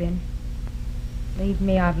idiot I've been. Believe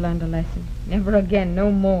me, I've learned a lesson. Never again,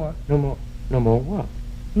 no more. No more what?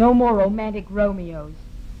 No more romantic Romeos.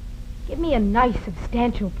 Give me a nice,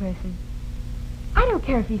 substantial person. I don't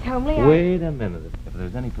care if he's homely. Wait a minute. If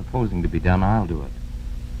there's any proposing to be done, I'll do it.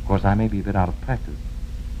 Of course, I may be a bit out of practice.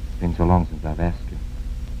 It's been so long since I've asked you.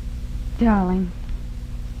 Darling.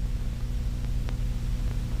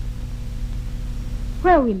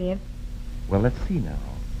 Where we live? Well, let's see now.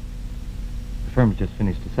 The firm's just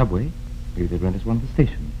finished a subway. Maybe they'd rent us one at the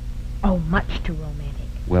station. Oh, much too romantic.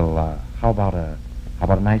 Well, how about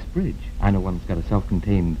a nice bridge? I know one that's got a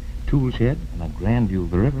self-contained tool shed and a grand view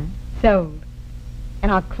of the river. Sold.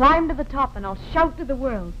 And I'll climb to the top and I'll shout to the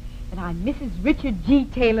world that I'm Mrs. Richard G.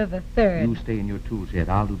 Taylor III. You stay in your tool shed.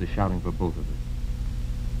 I'll do the shouting for both of us.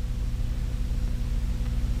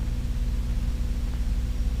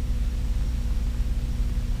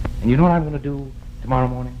 And you know what I'm going to do tomorrow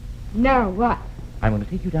morning? No, what? I'm going to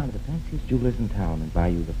take you down to the fanciest jewelers in town and buy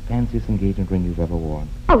you the fanciest engagement ring you've ever worn.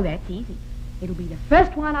 Oh, that's easy. It'll be the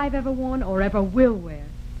first one I've ever worn or ever will wear.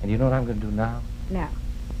 And you know what I'm going to do now? No.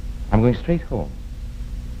 I'm going straight home.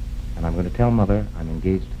 And I'm going to tell Mother I'm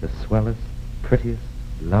engaged to the swellest, prettiest,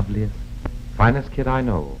 loveliest, finest kid I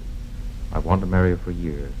know. I've wanted to marry her for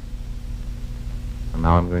years. And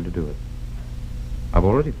now I'm going to do it. I've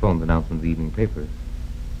already phoned the announcement of the evening papers.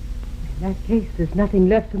 In that case, there's nothing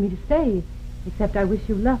left for me to say, except I wish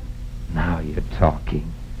you luck. Now you're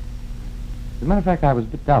talking. As a matter of fact, I was a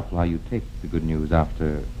bit doubtful how you'd take the good news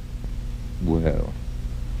after, well,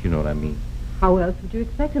 you know what I mean. How else would you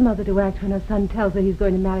expect a mother to act when her son tells her he's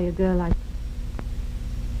going to marry a girl like...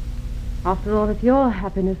 After all, it's your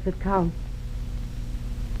happiness that counts.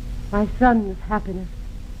 My son's happiness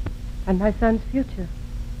and my son's future.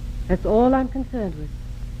 That's all I'm concerned with.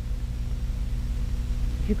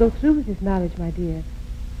 If you go through with this marriage, my dear,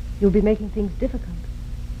 you'll be making things difficult.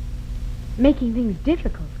 Making things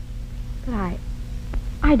difficult? But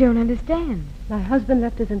I don't understand. My husband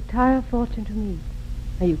left his entire fortune to me.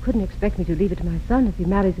 Now, you couldn't expect me to leave it to my son if he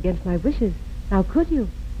marries against my wishes. Now, could you?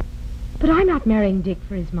 But I'm not marrying Dick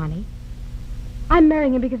for his money. I'm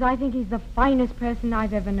marrying him because I think he's the finest person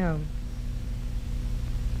I've ever known.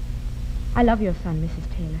 I love your son,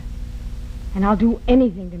 Mrs. Taylor. And I'll do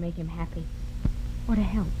anything to make him happy. Or to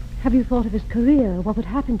help. Have you thought of his career? What would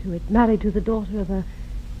happen to it? Married to the daughter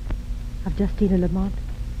of Justina Lamont?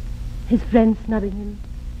 His friends snubbing him.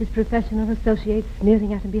 His professional associates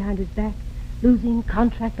sneering at him behind his back. Losing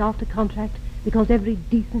contract after contract. because every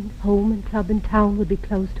decent home and club in town would be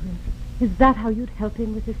closed to him. Is that how you'd help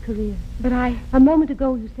him with his career? But A moment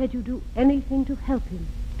ago you said you'd do anything to help him,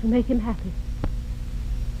 to make him happy.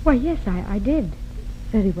 Why, yes, I did.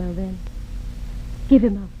 Very well, then. Give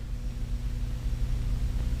him up.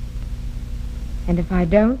 And if I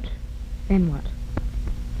don't, then what?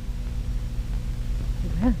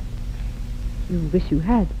 Well, you wish you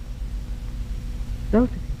had.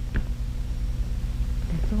 Both of you.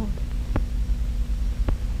 That's all.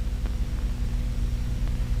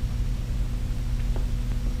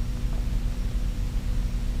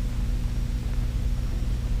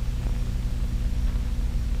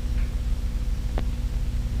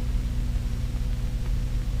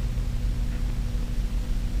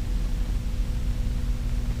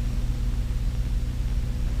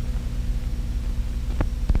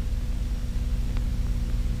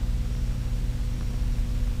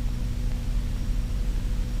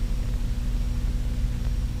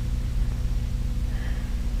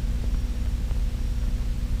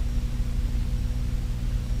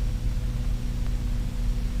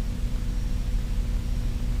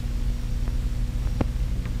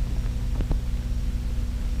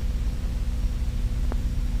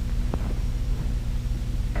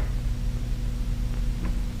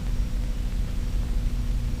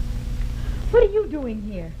 What are you doing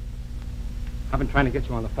here? I've been trying to get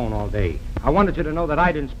you on the phone all day. I wanted you to know that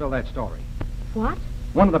I didn't spill that story. What?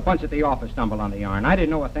 One of the bunch at the office stumbled on the yarn. I didn't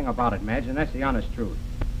know a thing about it, Madge, and that's the honest truth.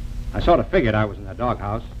 I sort of figured I was in the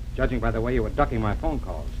doghouse, judging by the way you were ducking my phone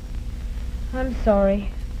calls. I'm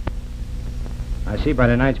sorry. I see by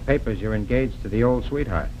tonight's papers you're engaged to the old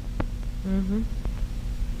sweetheart. Mm-hmm.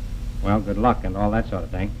 Well, good luck and all that sort of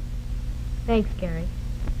thing. Thanks, Gary.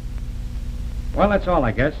 Well, that's all,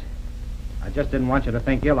 I guess. I just didn't want you to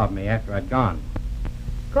think ill of me after I'd gone.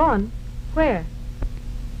 Gone? Where?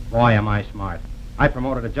 Boy, am I smart. I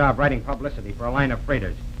promoted a job writing publicity for a line of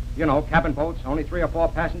freighters. You know, cabin boats, only 3 or 4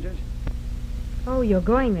 passengers. Oh, you're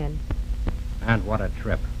going then? And what a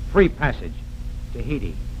trip. Free passage.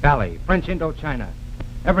 Tahiti, Bali, French Indochina.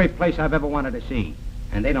 Every place I've ever wanted to see.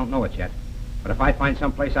 And they don't know it yet. But if I find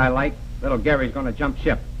some place I like, little Gary's going to jump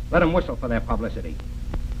ship. Let him whistle for their publicity.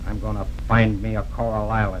 I'm going to find me a coral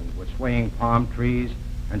island with swaying palm trees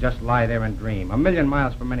and just lie there and dream. 1,000,000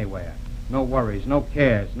 miles from anywhere. No worries, no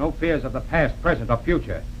cares, no fears of the past, present, or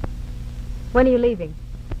future. When are you leaving?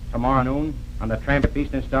 Tomorrow noon on the tramp at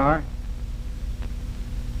Eastern Star.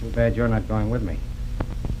 Too bad you're not going with me.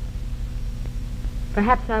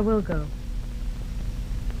 Perhaps I will go.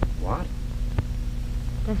 What?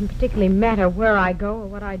 Doesn't particularly matter where I go or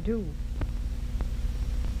what I do.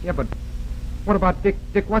 Yeah, but what about Dick,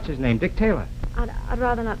 what's his name? Dick Taylor? I'd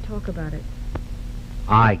rather not talk about it.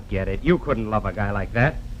 I get it. You couldn't love a guy like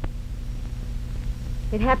that.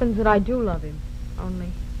 It happens that I do love him,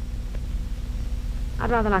 only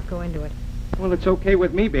I'd rather not go into it. Well, it's okay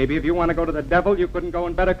with me, baby. If you want to go to the devil, you couldn't go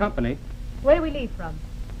in better company. Where do we leave from?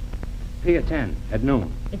 Pier 10 at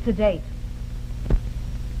noon. It's a date.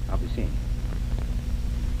 I'll be seeing you.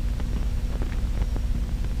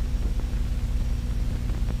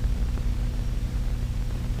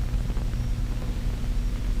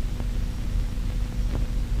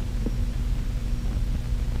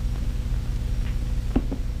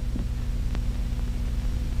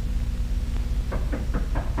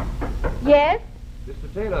 Yes?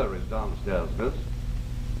 Mr. Taylor is downstairs, miss.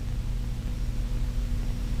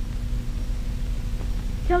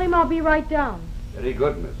 Tell him I'll be right down. Very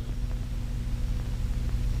good, miss.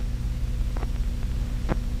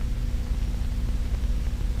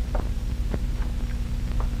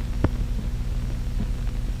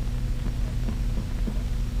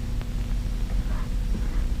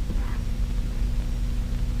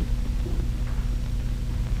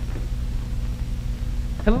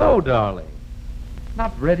 Hello, darling.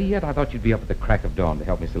 Not ready yet? I thought you'd be up at the crack of dawn to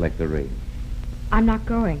help me select the ring. I'm not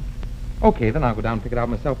going. Okay, then I'll go down and pick it out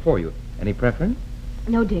myself for you. Any preference?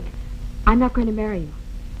 No, Dick. I'm not going to marry you.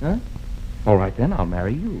 Huh? All right, then. I'll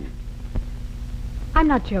marry you. I'm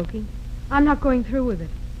not joking. I'm not going through with it.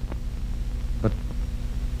 But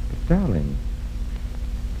darling...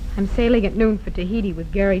 I'm sailing at noon for Tahiti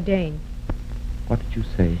with Gary Dane. What did you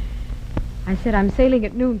say? I said I'm sailing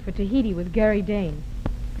at noon for Tahiti with Gary Dane.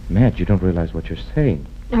 Madge, you don't realize what you're saying.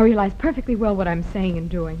 I realize perfectly well what I'm saying and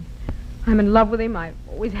doing. I'm in love with him. I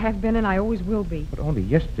always have been and I always will be. But only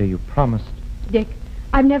yesterday you promised... Dick,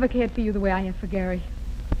 I've never cared for you the way I have for Gary.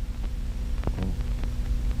 Oh.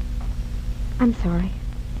 I'm sorry.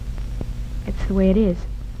 It's the way it is.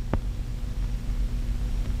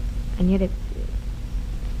 And yet it's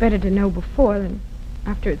better to know before than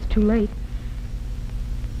after it's too late.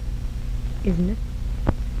 Isn't it?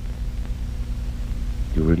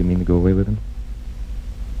 Do you really mean to go away with him?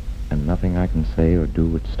 And nothing I can say or do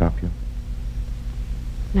would stop you?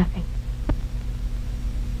 Nothing.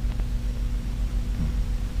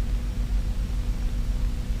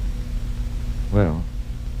 Well,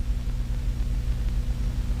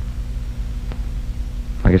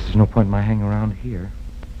 I guess there's no point in my hanging around here.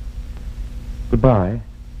 Goodbye.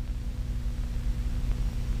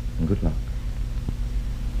 And good luck.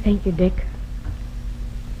 Thank you, Dick.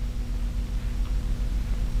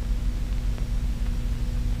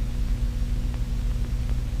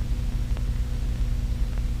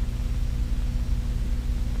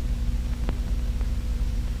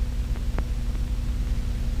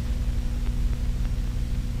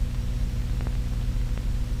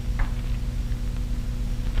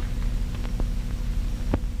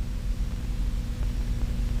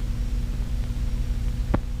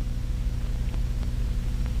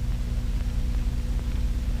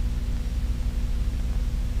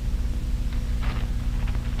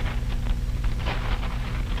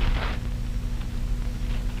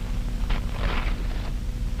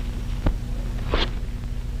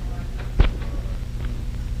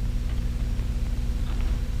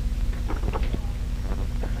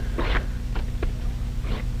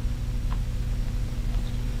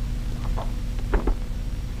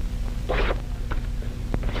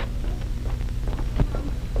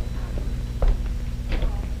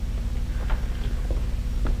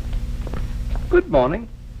 Good morning.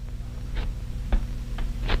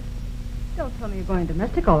 Don't tell me you're going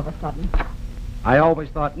domestic all of a sudden. I always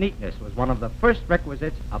thought neatness was one of the first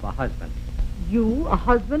requisites of a husband. You, a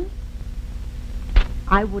husband?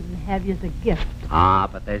 I wouldn't have you as a gift. Ah,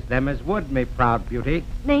 but there's them as would, me proud beauty.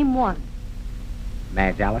 Name one.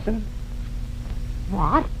 Madge Allison.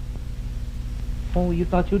 What? Oh, you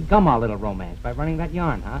thought you'd gum our little romance by running that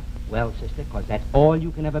yarn, huh? Well, sister, 'cause that's all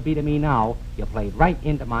you can ever be to me now. You played right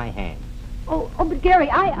into my hands. Oh, but Gary,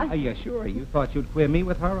 Are you sure? You thought you'd queer me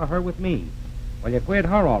with her or her with me? Well, you queered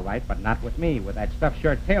her all right, but not with me, with that stuffed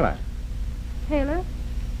shirt Taylor. Taylor?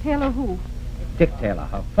 Taylor who? Dick Taylor,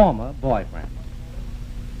 her former boyfriend.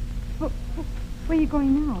 Where are you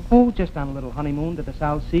going now? Oh, just on a little honeymoon to the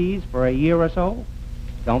South Seas for a year or so.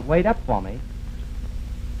 Don't wait up for me.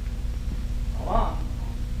 Come on.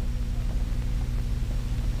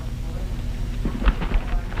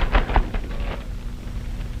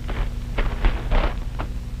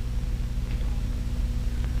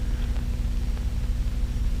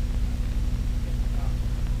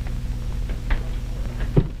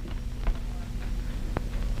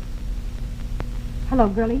 Hello,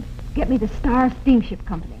 girlie. Get me the Star Steamship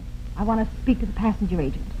Company. I want to speak to the passenger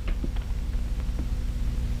agent.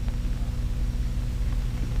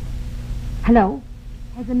 Hello?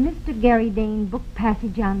 Has a Mr. Gary Dane booked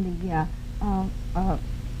passage on the,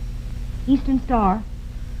 Eastern Star?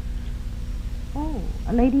 Oh,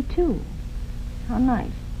 a lady, too. How nice.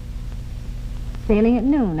 Sailing at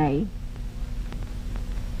noon, eh?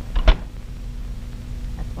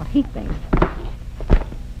 That's what he thinks.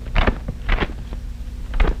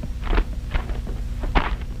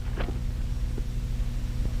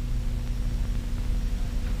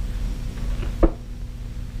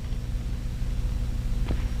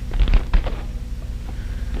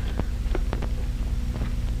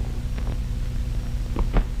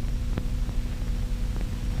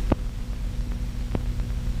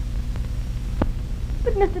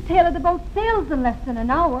 Mr. Taylor, the boat sails in less than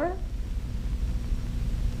an hour.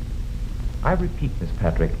 I repeat, Miss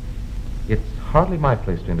Patrick, it's hardly my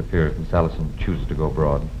place to interfere if Miss Allison chooses to go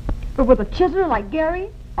abroad. But with a chiseler like Gary,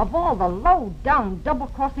 of all the low-down,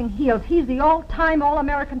 double-crossing heels, he's the all-time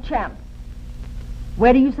All-American champ.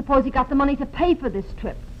 Where do you suppose he got the money to pay for this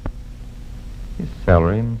trip? His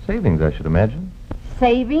salary and savings, I should imagine.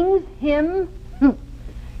 Savings? Him?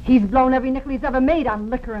 He's blown every nickel he's ever made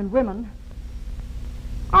on liquor and women.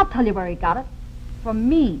 I'll tell you where he got it. From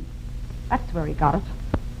me. That's where he got it.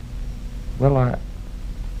 Well,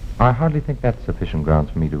 I hardly think that's sufficient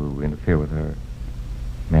grounds for me to interfere with her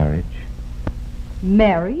marriage.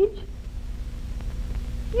 Marriage?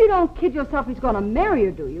 You don't kid yourself he's going to marry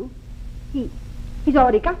her, do you? He's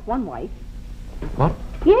already got one wife. What?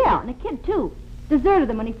 Yeah, and a kid, too. Deserted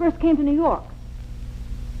him when he first came to New York.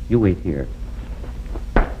 You wait here.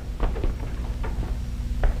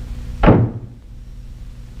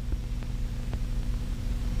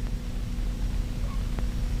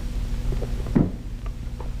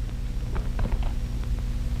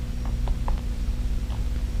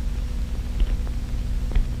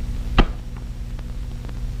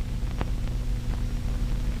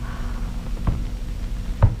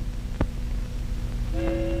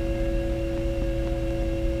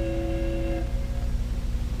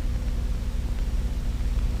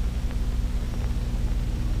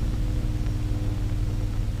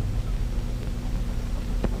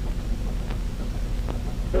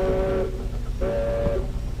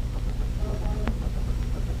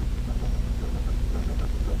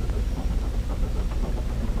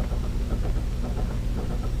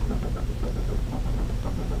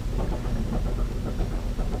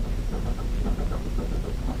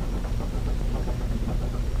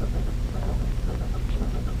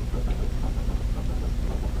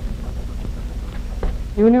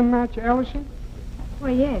 You know Match Ellison?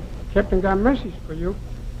 Why, yes. Captain got a message for you.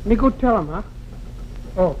 Me go tell him, huh?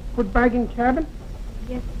 Oh, put bag in cabin?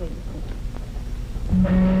 Yes, please.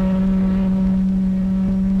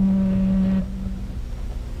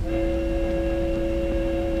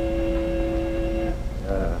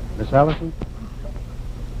 Miss Allison?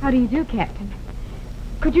 How do you do, Captain?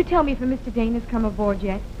 Could you tell me if Mr. Dane has come aboard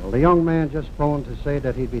yet? Well, the young man just phoned to say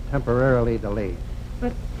that he'd be temporarily delayed.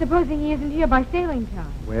 But supposing he isn't here by sailing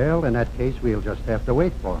time? Well, in that case, we'll just have to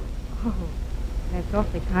wait for him. Oh, that's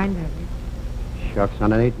awfully kind of you. Shucks,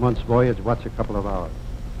 on an 8-month voyage, what's a couple of hours?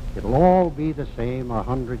 It'll all be the same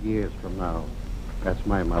 100 years from now. That's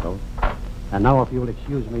my motto. And now, if you'll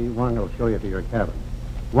excuse me, Wang will show you to your cabin.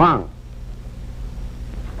 Wang!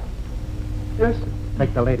 Yes, sir.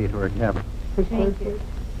 Take the lady to her cabin. Thank you.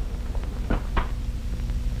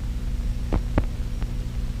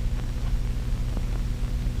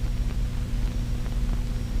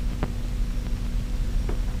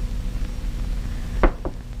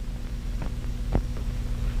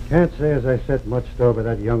 Can't say as I set much store by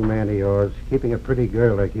that young man of yours, keeping a pretty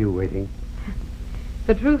girl like you waiting.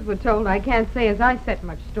 The truth were told, I can't say as I set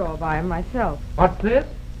much store by him myself. What's this?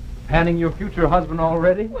 Panning your future husband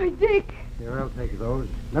already? Why, Dick. Here, I'll take those.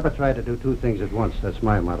 Never try to do two things at once. That's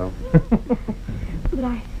my motto. But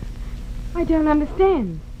I don't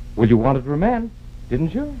understand. Well, you wanted romance,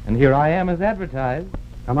 didn't you? And here I am as advertised.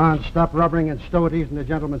 Come on, stop rubbering and stow it easy in the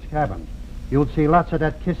gentleman's cabin. You'll see lots of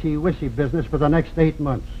that kissy-wissy business for the next 8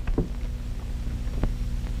 months.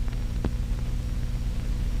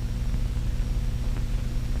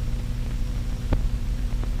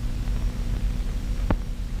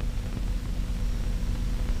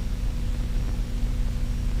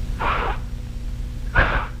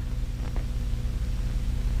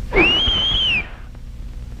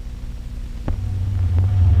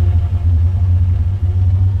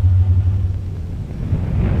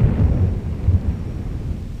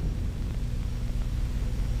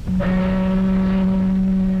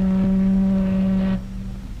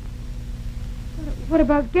 What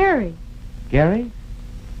about Gary? Gary?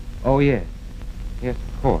 Oh, yes. Yes,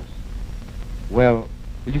 of course. Well,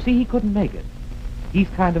 you see, he couldn't make it. He's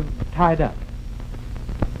kind of tied up.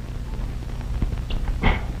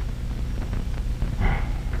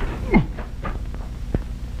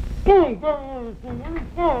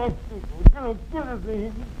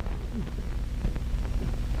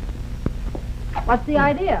 What's the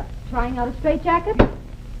idea? Trying out a straitjacket?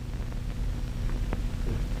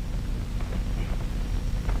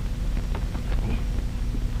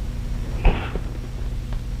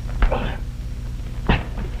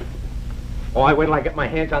 Oh, wait till I get my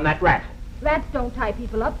hands on that rat. Rats don't tie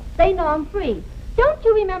people up. They know I'm free. Don't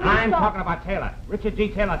you remember the I'm song? talking about Taylor. Richard G.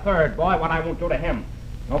 Taylor III. Boy, what I won't do to him.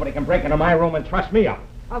 Nobody can break into my room and trust me up.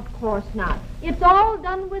 Of course not. It's all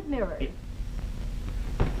done with mirrors.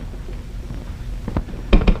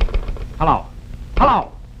 Hello.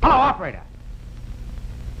 Hello. Hello, operator.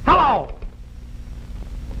 Hello.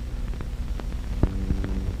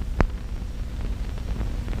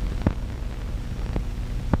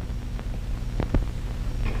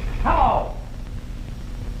 Hello.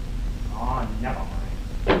 Oh, never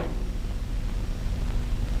mind.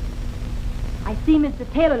 I see Mr.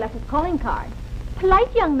 Taylor left his calling card.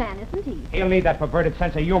 Polite young man, isn't he? He'll need that perverted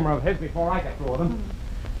sense of humor of his before I get through with him.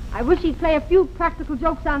 I wish he'd play a few practical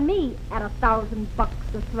jokes on me at $1,000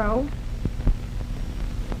 a throw.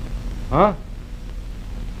 Huh?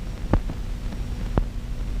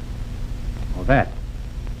 Oh, that.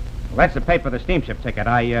 Well, that's the pay for the steamship ticket.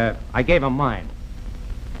 I gave him mine.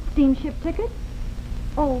 Steamship ticket?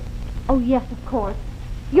 Oh, yes, of course.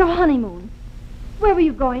 Your honeymoon. Where were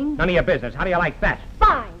you going? None of your business. How do you like that?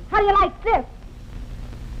 Fine. How do you like this?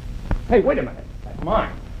 Hey, wait a minute. That's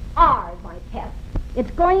mine. Ours, my pet.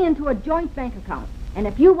 It's going into a joint bank account. And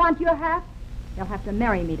if you want your half, you'll have to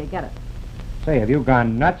marry me to get it. Say, have you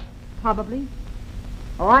gone nuts? Probably.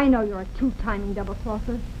 Oh, I know you're a two-timing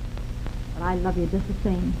double-crosser. But I love you just the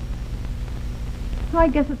same. So I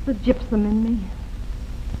guess it's the gypsum in me.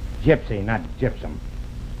 Gypsy, not gypsum.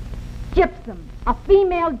 Gypsum. A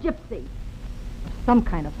female gypsy. Some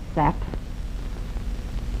kind of sap.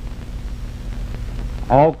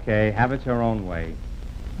 Okay, have it your own way.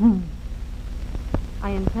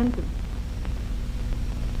 I intend to.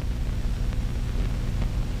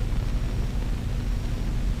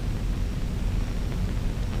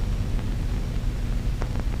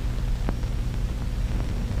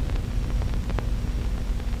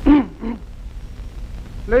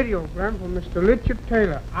 Radiogram from Mr. Richard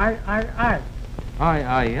Taylor. I.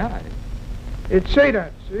 Aye. It say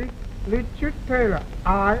that, see? Richard Taylor.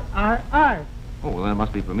 I. Oh, well, that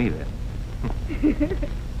must be for me then.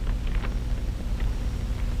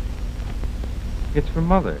 It's for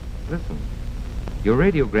Mother. Listen. Your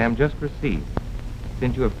radiogram just received.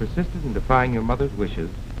 Since you have persisted in defying your mother's wishes,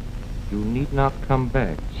 you need not come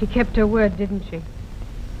back. She kept her word, didn't she?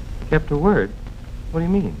 Kept her word? What do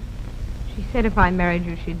you mean? She said if I married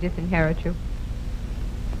you, she'd disinherit you.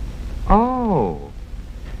 Oh.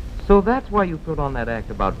 So that's why you put on that act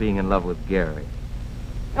about being in love with Gary.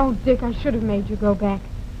 Oh, Dick, I should have made you go back.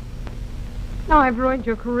 Now I've ruined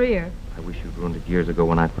your career. I wish you'd ruined it years ago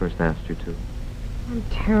when I first asked you to. I'm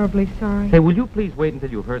terribly sorry. Hey, will you please wait until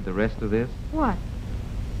you've heard the rest of this? What?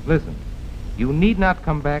 Listen, you need not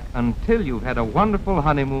come back until you've had a wonderful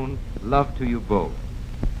honeymoon. Love to you both.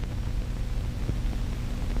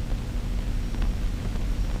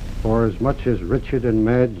 For as much as Richard and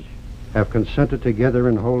Madge have consented together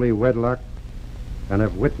in holy wedlock and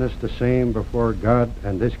have witnessed the same before God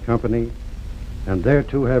and this company, and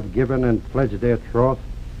thereto have given and pledged their troth,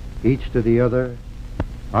 each to the other,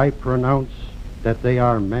 I pronounce that they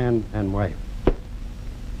are man and wife.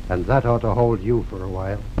 And that ought to hold you for a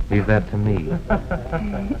while. Leave that to me.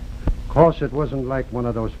 Of course, it wasn't like one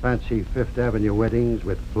of those fancy Fifth Avenue weddings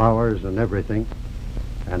with flowers and everything,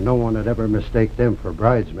 and no one would ever mistake them for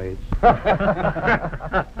bridesmaids.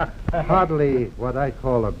 Hardly what I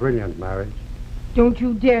call a brilliant marriage. Don't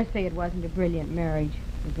you dare say it wasn't a brilliant marriage.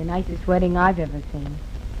 It was the nicest wedding I've ever seen.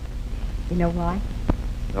 You know why?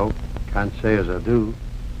 Nope, can't say as I do.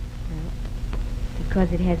 Well,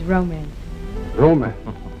 because it has romance. Romance?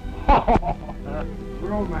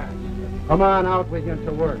 Romance. Come on out with you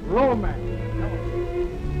to work. Romance.